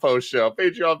do a post show.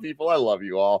 Patreon people, I love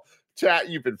you all. Chat,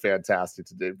 you've been fantastic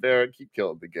today. Barrett, keep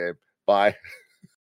killing the game. Bye.